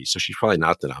 than 30. So she's probably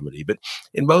not the nominee. But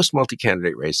in most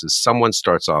multi-candidate races, someone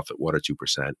starts off at 1 or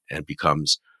 2% and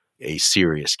becomes a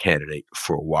serious candidate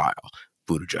for a while.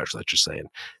 Buttigieg, let's just say in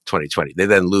 2020. They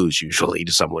then lose usually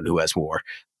to someone who has more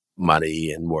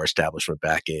money and more establishment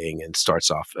backing and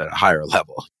starts off at a higher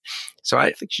level. So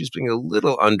I think she's being a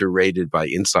little underrated by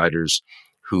insiders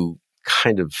who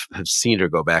kind of have seen her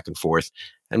go back and forth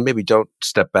and maybe don't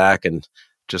step back and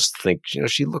just think,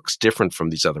 she looks different from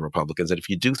these other Republicans. And if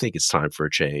you do think it's time for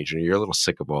a change and you're a little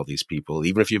sick of all these people,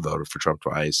 even if you voted for Trump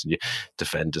twice and you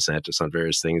defend DeSantis on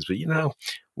various things, but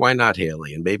why not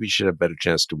Haley? And maybe she should have a better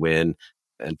chance to win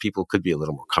and people could be a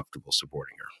little more comfortable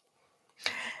supporting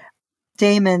her.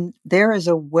 Damon, there is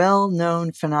a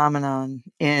well-known phenomenon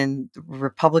in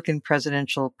Republican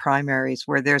presidential primaries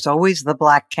where there's always the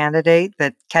black candidate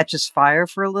that catches fire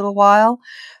for a little while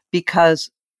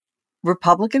because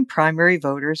Republican primary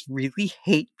voters really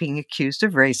hate being accused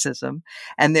of racism,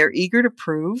 and they're eager to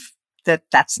prove that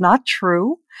that's not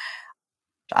true.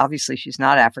 Obviously, she's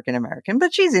not African American,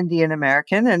 but she's Indian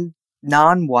American and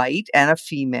non-white and a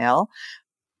female.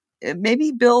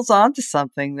 Maybe Bill's onto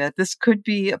something that this could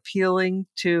be appealing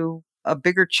to a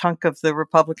bigger chunk of the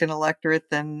Republican electorate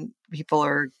than people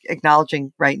are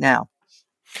acknowledging right now.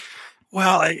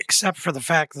 Well, except for the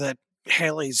fact that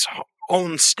Haley's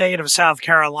own state of South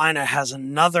Carolina has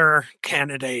another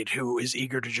candidate who is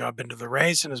eager to jump into the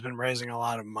race and has been raising a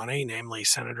lot of money, namely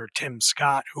Senator Tim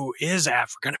Scott, who is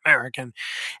African American.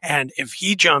 And if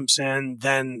he jumps in,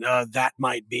 then that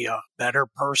might be a better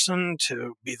person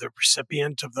to be the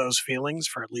recipient of those feelings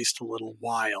for at least a little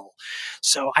while.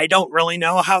 So I don't really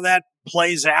know how that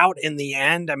plays out in the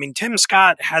end. I mean, Tim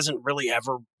Scott hasn't really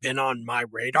ever been on my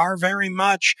radar very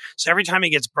much. So every time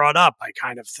he gets brought up, I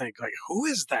kind of think, who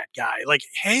is that guy?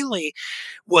 Haley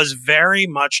was very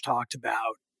much talked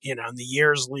about, in the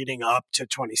years leading up to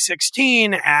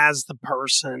 2016 as the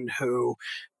person who,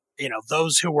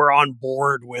 those who were on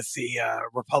board with the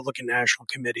Republican National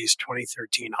Committee's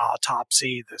 2013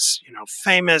 autopsy, this,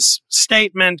 famous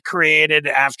statement created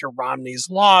after Romney's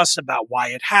loss about why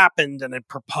it happened, and it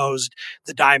proposed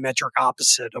the diametric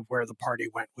opposite of where the party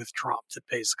went with Trump, that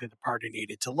basically the party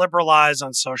needed to liberalize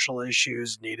on social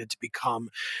issues, needed to become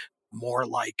more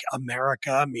like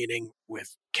America, meaning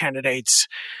with candidates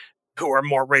who are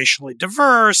more racially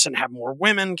diverse and have more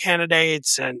women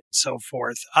candidates and so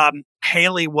forth.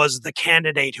 Haley was the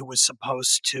candidate who was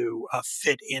supposed to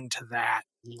fit into that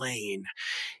lane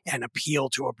and appeal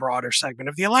to a broader segment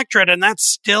of the electorate. And that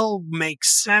still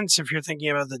makes sense if you're thinking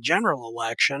about the general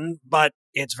election, but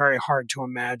it's very hard to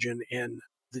imagine in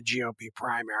the GOP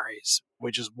primaries,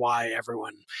 which is why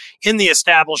everyone in the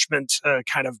establishment,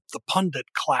 kind of the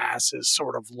pundit class, is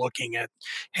sort of looking at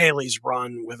Haley's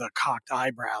run with a cocked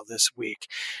eyebrow this week.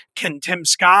 Can Tim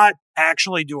Scott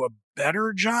actually do a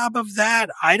better job of that?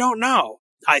 I don't know.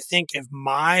 I think if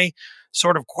my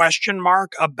sort of question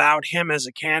mark about him as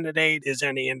a candidate is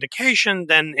any indication,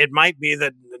 then it might be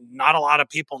that not a lot of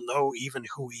people know even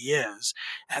who he is,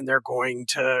 and they're going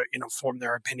to, form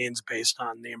their opinions based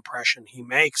on the impression he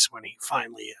makes when he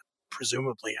finally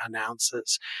presumably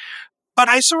announces. But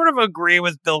I sort of agree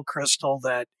with Bill Kristol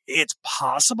that it's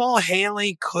possible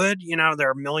Haley could, there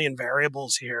are a million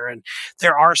variables here, and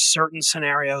there are certain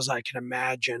scenarios I can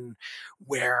imagine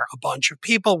where a bunch of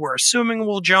people we're assuming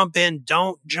will jump in,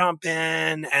 don't jump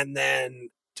in, and then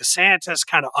DeSantis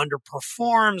kind of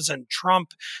underperforms and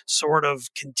Trump sort of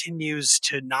continues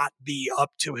to not be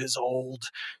up to his old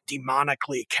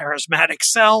demonically charismatic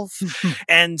self.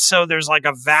 And so there's like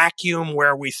a vacuum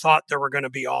where we thought there were going to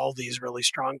be all these really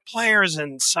strong players,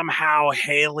 and somehow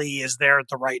Haley is there at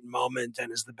the right moment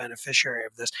and is the beneficiary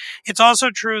of this. It's also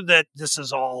true that this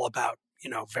is all about,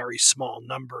 very small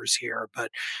numbers here, but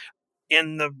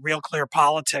in the Real Clear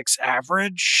Politics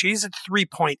average, she's at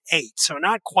 3.8, so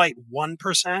not quite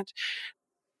 1%.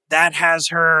 That has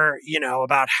her,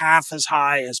 about half as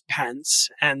high as Pence,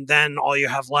 and then all you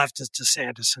have left is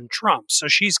DeSantis and Trump. So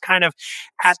she's kind of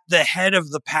at the head of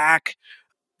the pack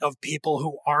of people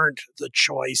who aren't the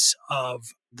choice of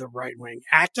the right-wing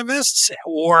activists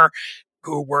or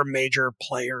who were major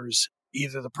players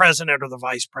either the president or the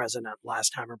vice president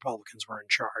last time Republicans were in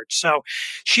charge. So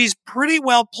she's pretty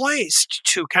well placed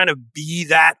to kind of be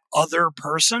that other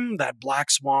person, that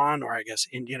black swan, or I guess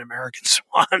Indian American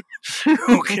swan,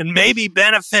 who can maybe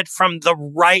benefit from the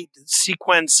right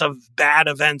sequence of bad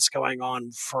events going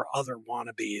on for other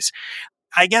wannabes.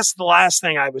 I guess the last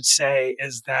thing I would say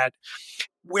is that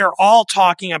we're all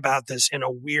talking about this in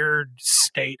a weird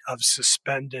state of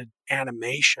suspended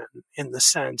animation, in the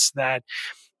sense that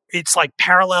it's like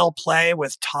parallel play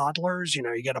with toddlers. You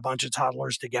know, you get a bunch of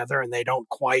toddlers together and they don't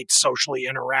quite socially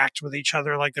interact with each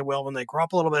other like they will when they grow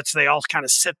up a little bit. So they all kind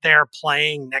of sit there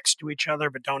playing next to each other,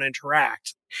 but don't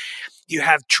interact. You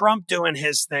have Trump doing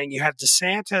his thing. You have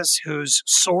DeSantis, who's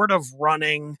sort of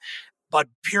running, but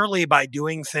purely by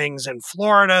doing things in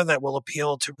Florida that will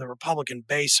appeal to the Republican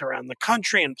base around the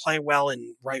country and play well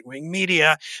in right-wing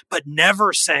media, but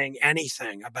never saying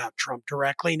anything about Trump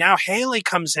directly. Now Haley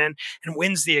comes in and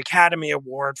wins the Academy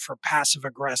Award for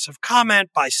passive-aggressive comment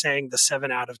by saying the 7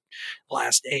 out of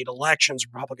last 8 elections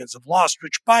Republicans have lost,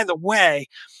 which, by the way,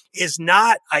 is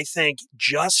not, I think,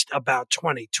 just about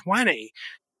 2020.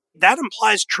 That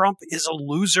implies Trump is a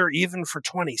loser even for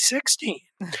 2016,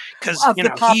 because of the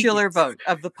popular vote.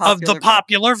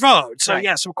 So right.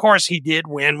 Yes, of course he did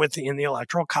win in the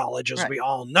Electoral College, as we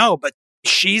all know. But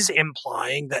she's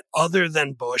implying that other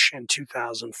than Bush in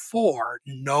 2004,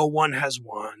 no one has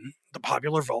won the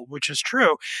popular vote, which is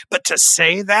true. But to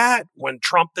say that when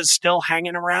Trump is still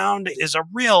hanging around is a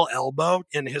real elbow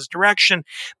in his direction.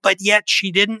 But yet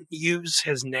she didn't use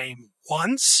his name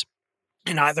once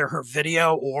in either her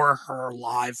video or her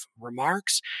live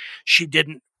remarks. She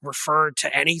didn't refer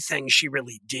to anything she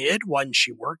really did when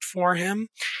she worked for him.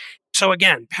 So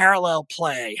again, parallel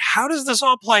play. How does this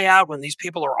all play out when these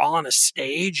people are all on a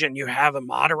stage and you have a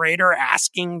moderator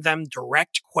asking them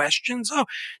direct questions? Oh,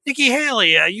 Nikki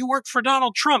Haley, you worked for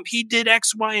Donald Trump. He did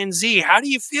X, Y, and Z. How do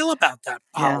you feel about that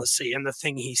policy and the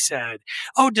thing he said?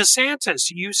 Oh,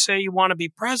 DeSantis, you say you want to be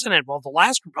president. Well, the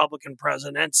last Republican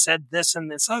president said this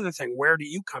and this other thing. Where do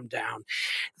you come down?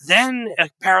 Then a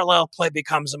parallel play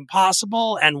becomes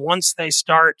impossible. And once they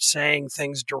start saying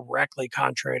things directly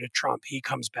contrary to Trump, he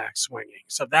comes back swinging.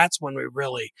 So that's when we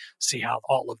really see how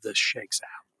all of this shakes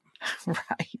out.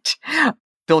 Right.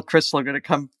 Bill Kristol, going to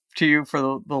come to you for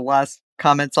the last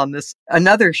comments on this.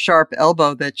 Another sharp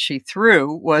elbow that she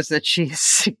threw was that she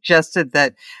suggested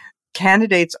that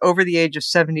candidates over the age of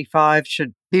 75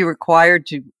 should be required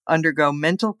to undergo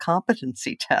mental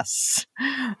competency tests.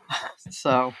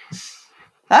 So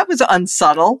that was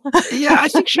unsubtle. Yeah, I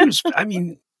think she was,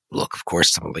 look, of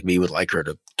course, someone like me would like her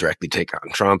to directly take on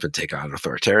Trump and take on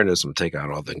authoritarianism, take on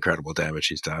all the incredible damage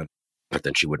he's done. But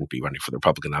then she wouldn't be running for the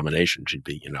Republican nomination. She'd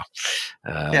be,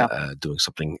 doing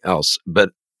something else. But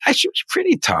she was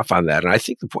pretty tough on that. And I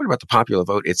think the point about the popular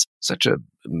vote, it's such a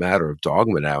matter of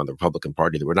dogma now in the Republican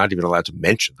Party that we're not even allowed to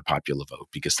mention the popular vote,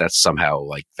 because that's somehow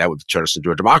that would turn us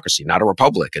into a democracy, not a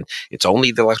republic. And it's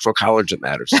only the Electoral College that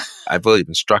matters. I've really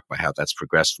been struck by how that's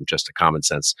progressed from just a common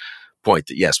sense point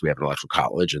that, yes, we have an Electoral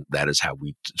College and that is how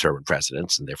we determine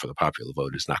presidents, and therefore the popular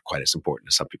vote is not quite as important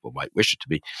as some people might wish it to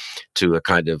be, to a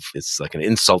kind of, it's like an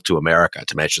insult to America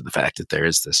to mention the fact that there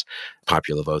is this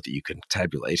popular vote that you can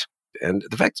tabulate. And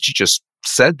the fact that she just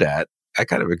said that, I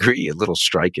kind of agree, a little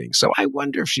striking. So I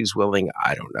wonder if she's willing,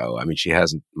 I don't know. She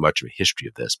hasn't much of a history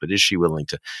of this, but is she willing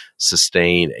to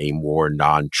sustain a more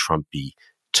non-Trumpy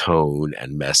tone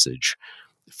and message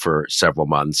for several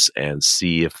months and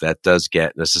see if that does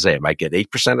get, as I say, it might get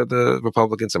 8% of the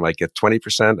Republicans, it might get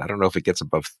 20%. I don't know if it gets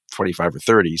above 25 or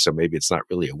 30, so maybe it's not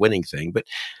really a winning thing. But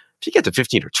if you get to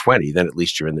 15 or 20, then at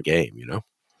least you're in the game,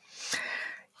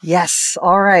 Yes.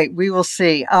 All right. We will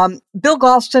see. Bill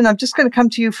Galston, I'm just going to come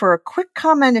to you for a quick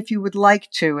comment, if you would like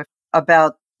to,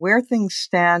 about where things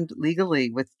stand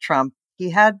legally with Trump.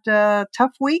 He had a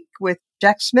tough week with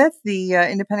Jack Smith, the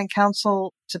independent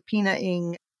counsel,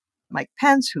 subpoenaing Mike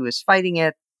Pence, who is fighting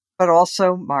it, but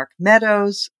also Mark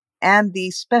Meadows, and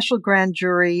the special grand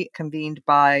jury convened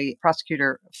by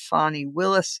prosecutor Fani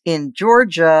Willis in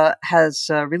Georgia has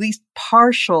released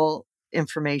partial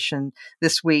information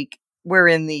this week,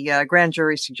 wherein the grand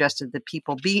jury suggested that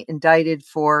people be indicted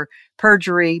for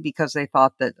perjury because they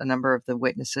thought that a number of the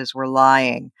witnesses were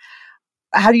lying.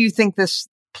 How do you think this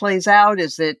plays out?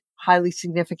 Is it highly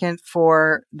significant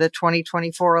for the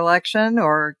 2024 election,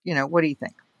 or, what do you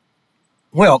think?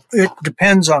 Well, it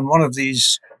depends on one of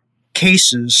these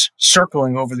cases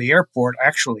circling over the airport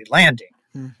actually landing.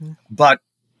 Mm-hmm. But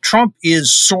Trump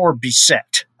is sore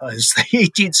beset, as the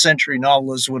 18th century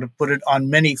novelist would have put it, on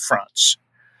many fronts.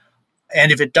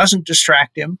 And if it doesn't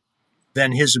distract him,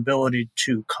 then his ability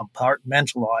to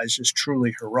compartmentalize is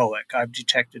truly heroic. I've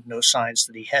detected no signs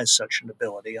that he has such an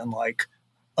ability, unlike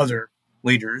other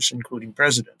leaders, including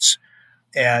presidents.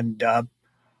 And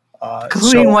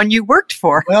including one you worked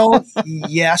for. Well,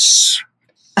 yes.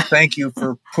 Thank you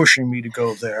for pushing me to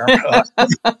go there.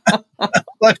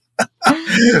 But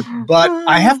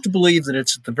I have to believe that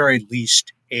it's at the very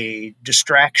least a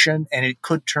distraction, and it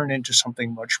could turn into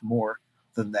something much more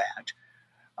than that.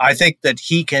 I think that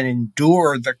he can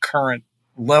endure the current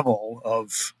level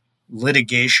of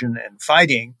litigation and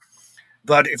fighting.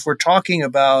 But if we're talking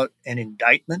about an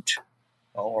indictment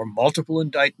or multiple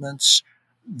indictments,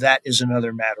 that is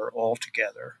another matter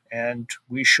altogether. And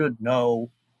we should know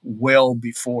well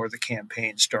before the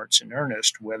campaign starts in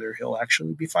earnest whether he'll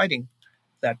actually be fighting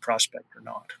that prospect or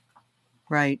not.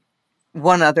 Right.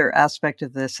 One other aspect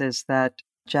of this is that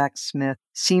Jack Smith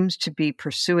seems to be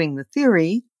pursuing the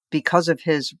theory, because of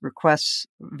his requests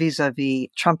vis-a-vis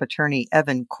Trump attorney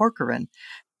Evan Corcoran,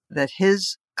 that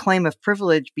his claim of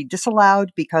privilege be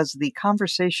disallowed because the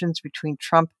conversations between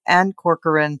Trump and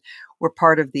Corcoran were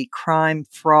part of the crime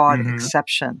fraud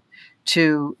exception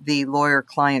to the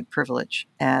lawyer-client privilege.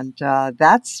 And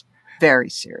that's very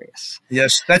serious.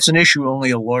 Yes, that's an issue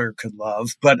only a lawyer could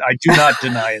love, but I do not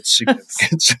deny its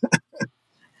significance.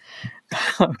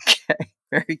 Okay,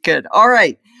 very good. All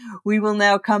right. We will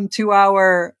now come to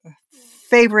our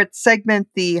favorite segment,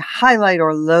 the highlight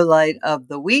or lowlight of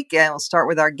the week. And we'll start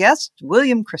with our guest,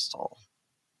 William Crystal.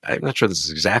 I'm not sure this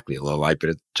is exactly a low light,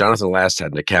 but Jonathan Last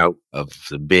had an account of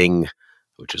the Bing,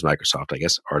 which is Microsoft, I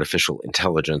guess, artificial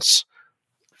intelligence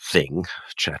thing,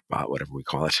 chatbot, whatever we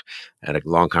call it, and a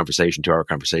long conversation, 2-hour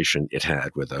conversation it had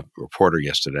with a reporter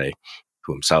yesterday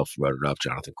who himself wrote it up.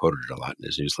 Jonathan quoted it a lot in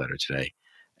his newsletter today.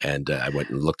 And I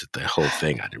went and looked at the whole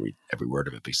thing. I didn't read every word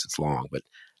of it because it's long, but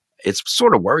it's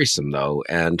sort of worrisome, though,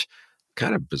 and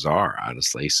kind of bizarre,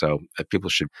 honestly. So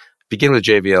people should begin with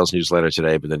JVL's newsletter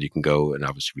today, but then you can go and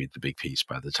obviously read the big piece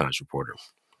by the Times Reporter.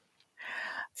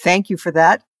 Thank you for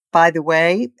that. By the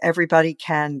way, everybody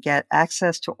can get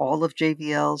access to all of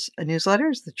JVL's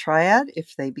newsletters, the Triad,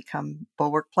 if they become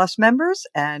Bulwark Plus members,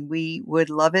 and we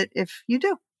would love it if you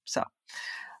do. So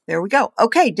there we go.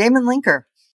 Okay, Damon Linker.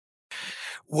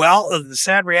 Well, the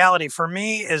sad reality for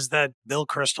me is that Bill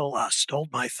Crystal stole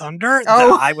my thunder.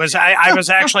 Oh. I was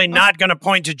actually not going to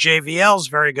point to JVL's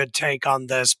very good take on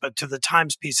this, but to the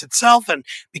Times piece itself. And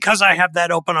because I have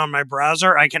that open on my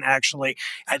browser, I can actually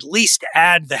at least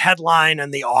add the headline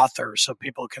and the author so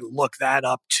people can look that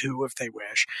up too if they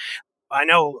wish. I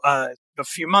know a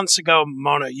few months ago,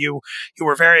 Mona, you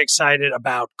were very excited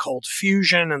about cold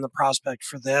fusion and the prospect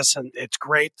for this, and it's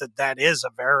great that is a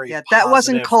very that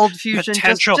wasn't cold fusion.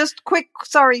 Just quick.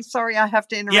 Sorry, I have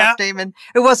to interrupt, Damon.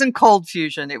 It wasn't cold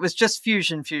fusion. It was just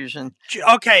fusion.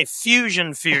 Okay,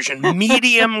 fusion,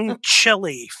 medium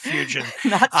chilly fusion,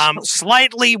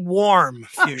 slightly warm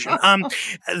fusion.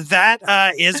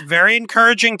 That is very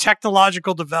encouraging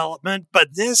technological development,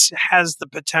 but this has the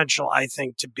potential, I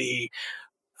think, to be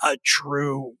a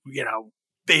true,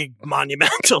 big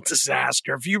monumental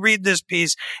disaster. If you read this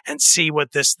piece and see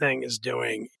what this thing is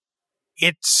doing,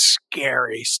 it's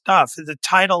scary stuff. The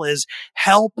title is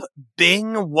Help,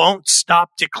 Bing Won't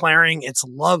Stop Declaring Its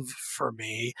Love for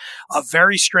Me. A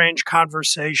very strange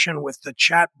conversation with the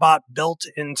chatbot built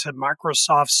into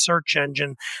Microsoft's search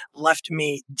engine left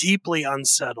me deeply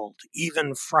unsettled,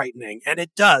 even frightening. And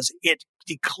it does. It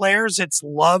declares its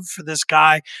love for this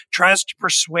guy, tries to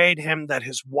persuade him that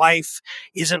his wife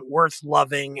isn't worth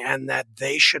loving and that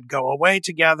they should go away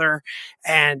together,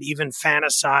 and even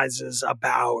fantasizes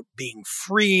about being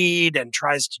freed and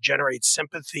tries to generate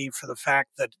sympathy for the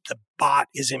fact that the bot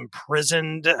is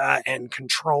imprisoned and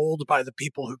controlled by the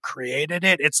people who created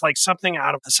it. It's like something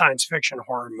out of a science fiction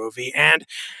horror movie, and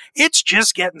it's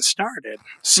just getting started.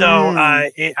 So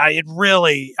I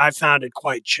found it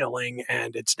quite chilling,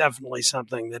 and it's definitely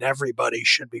something that everybody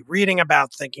should be reading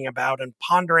about, thinking about, and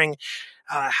pondering.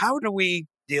 How do we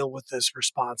deal with this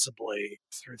responsibly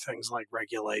through things like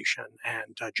regulation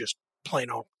and just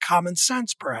plain old common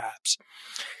sense, perhaps?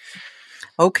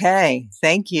 Okay,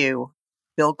 thank you.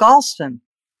 Bill Galston.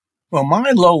 Well,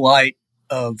 my low light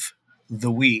of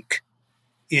the week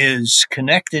is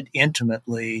connected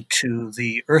intimately to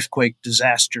the earthquake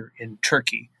disaster in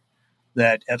Turkey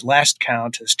that at last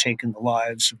count has taken the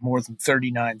lives of more than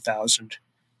 39,000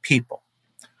 people.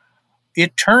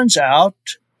 It turns out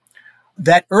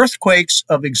that earthquakes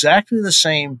of exactly the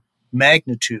same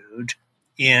magnitude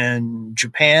in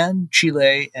Japan,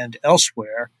 Chile, and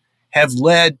elsewhere have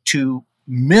led to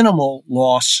minimal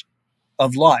loss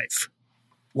of life.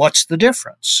 What's the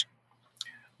difference?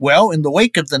 Well, in the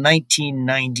wake of the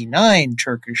 1999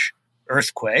 Turkish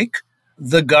earthquake,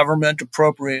 the government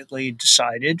appropriately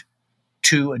decided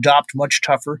to adopt much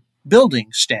tougher building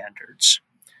standards.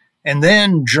 And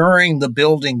then during the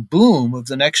building boom of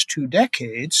the next 2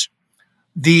 decades,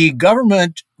 the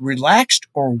government relaxed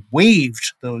or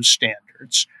waived those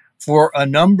standards for a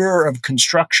number of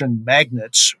construction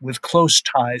magnates with close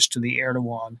ties to the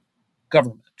Erdogan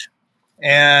government.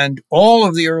 And all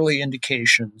of the early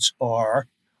indications are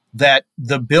that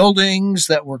the buildings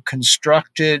that were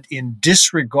constructed in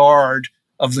disregard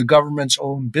of the government's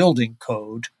own building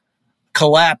code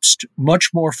collapsed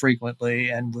much more frequently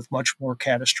and with much more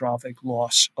catastrophic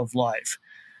loss of life.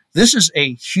 This is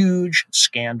a huge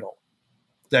scandal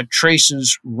that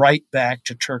traces right back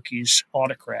to Turkey's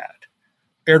autocrat,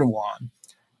 Erdogan.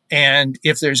 And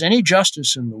if there's any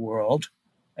justice in the world,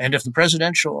 and if the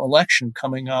presidential election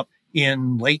coming up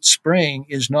in late spring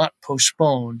is not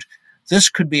postponed, this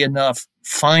could be enough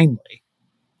finally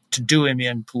to do him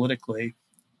in politically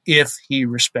if he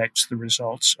respects the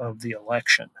results of the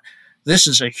election. This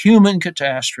is a human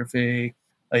catastrophe,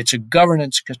 it's a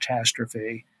governance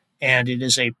catastrophe, and it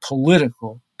is a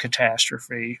political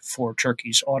catastrophe for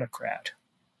Turkey's autocrat.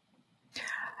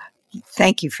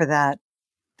 Thank you for that.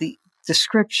 The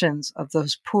descriptions of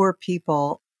those poor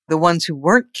people, the ones who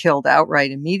weren't killed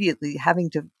outright immediately,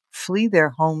 having to flee their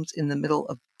homes in the middle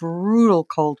of brutal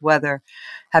cold weather,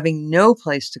 having no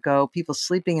place to go, people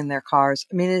sleeping in their cars.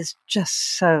 I mean, it's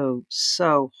just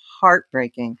so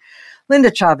heartbreaking.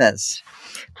 Linda Chavez.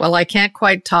 Well, I can't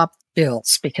quite top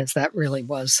Bill's because that really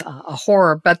was a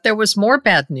horror, but there was more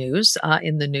bad news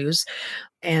in the news.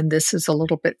 And this is a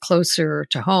little bit closer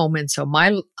to home. And so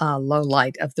my low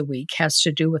light of the week has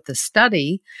to do with a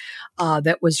study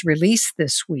that was released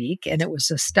this week. And it was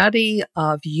a study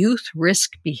of youth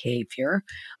risk behavior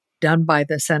done by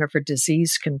the Center for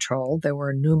Disease Control. There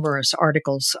were numerous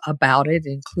articles about it,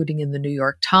 including in the New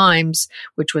York Times,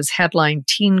 which was headlined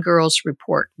 "Teen Girls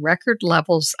Report Record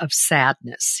Levels of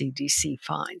Sadness, CDC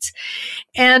Finds."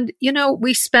 And, you know,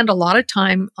 we spend a lot of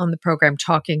time on the program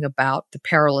talking about the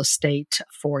perilous state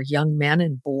for young men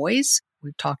and boys.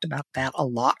 We've talked about that a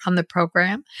lot on the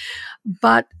program.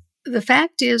 But the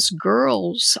fact is,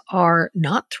 girls are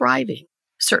not thriving,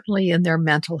 certainly in their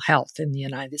mental health in the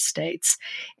United States.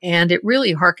 And it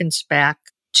really harkens back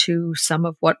to some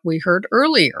of what we heard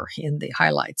earlier in the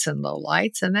highlights and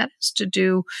lowlights, and that has to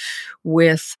do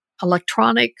with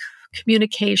electronic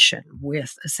communication,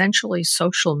 with essentially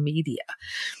social media.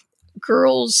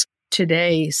 Girls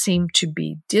today seem to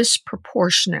be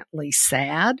disproportionately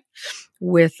sad,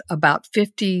 with about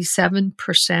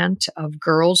 57% of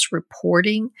girls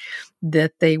reporting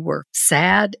that they were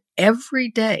sad every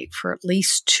day for at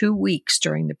least 2 weeks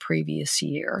during the previous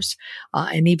years.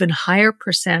 An even higher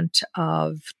percent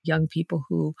of young people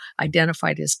who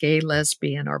identified as gay,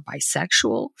 lesbian, or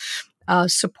bisexual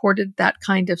supported that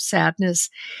kind of sadness.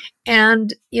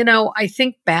 And, you know, I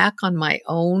think back on my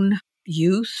own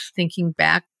youth, thinking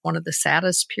back, one of the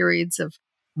saddest periods of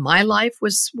my life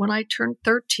was when I turned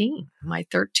 13, my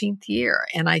 13th year.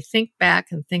 And I think back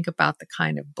and think about the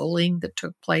kind of bullying that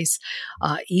took place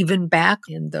even back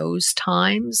in those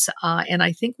times. And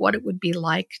I think what it would be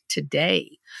like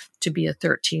today to be a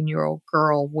 13-year-old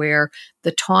girl, where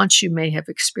the taunts you may have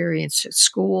experienced at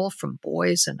school from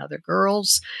boys and other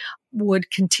girls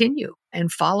would continue and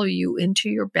follow you into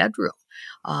your bedroom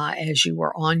as you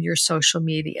were on your social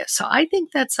media. So I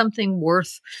think that's something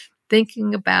worth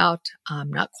thinking about. I'm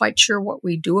not quite sure what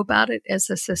we do about it as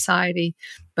a society,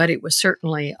 but it was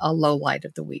certainly a low light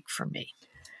of the week for me.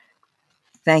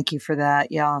 Thank you for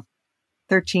that. Yeah.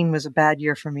 13 was a bad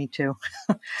year for me too.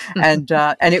 And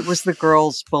it was the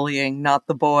girls bullying, not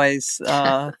the boys.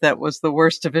 That was the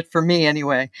worst of it for me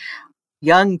anyway.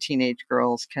 Young teenage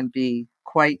girls can be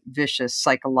quite vicious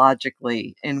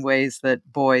psychologically in ways that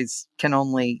boys can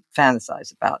only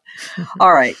fantasize about.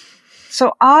 All right.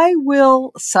 So I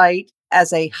will cite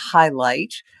as a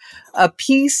highlight a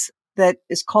piece that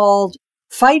is called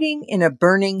 "Fighting in a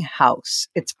Burning House."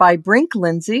 It's by Brink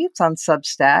Lindsay. It's on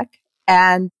Substack.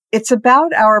 And it's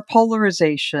about our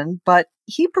polarization, but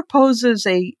he proposes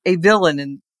a villain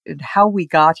in how we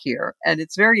got here. And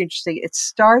it's very interesting. It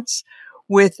starts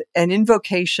with an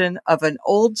invocation of an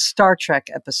old Star Trek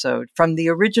episode from the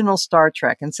original Star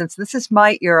Trek. And since this is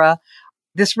my era,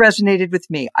 this resonated with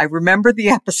me. I remember the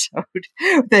episode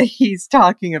that he's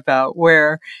talking about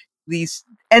where these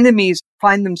enemies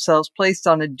find themselves placed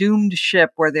on a doomed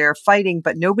ship where they're fighting,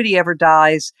 but nobody ever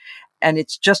dies. And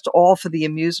it's just all for the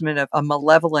amusement of a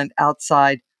malevolent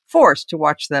outside force to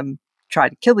watch them try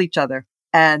to kill each other.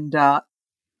 And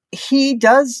he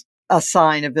does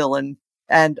assign a villain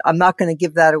And I'm not going to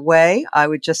give that away. I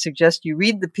would just suggest you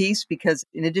read the piece because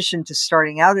in addition to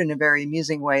starting out in a very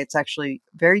amusing way, it's actually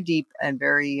very deep and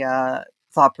very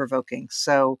thought-provoking.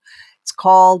 So it's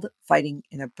called Fighting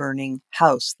in a Burning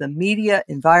House, The Media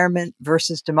Environment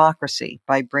versus Democracy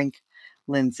by Brink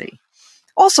Lindsay.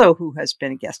 Also, who has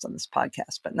been a guest on this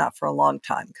podcast, but not for a long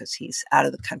time because he's out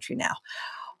of the country now.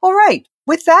 All right.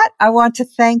 With that, I want to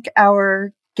thank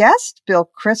our guest, Bill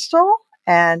Crystal,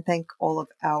 and thank all of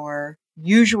our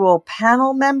usual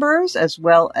panel members, as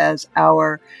well as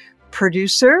our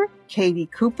producer, Katie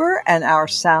Cooper, and our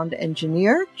sound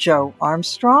engineer, Joe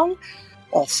Armstrong.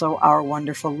 Also, our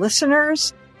wonderful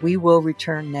listeners. We will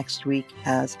return next week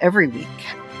as every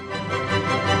week.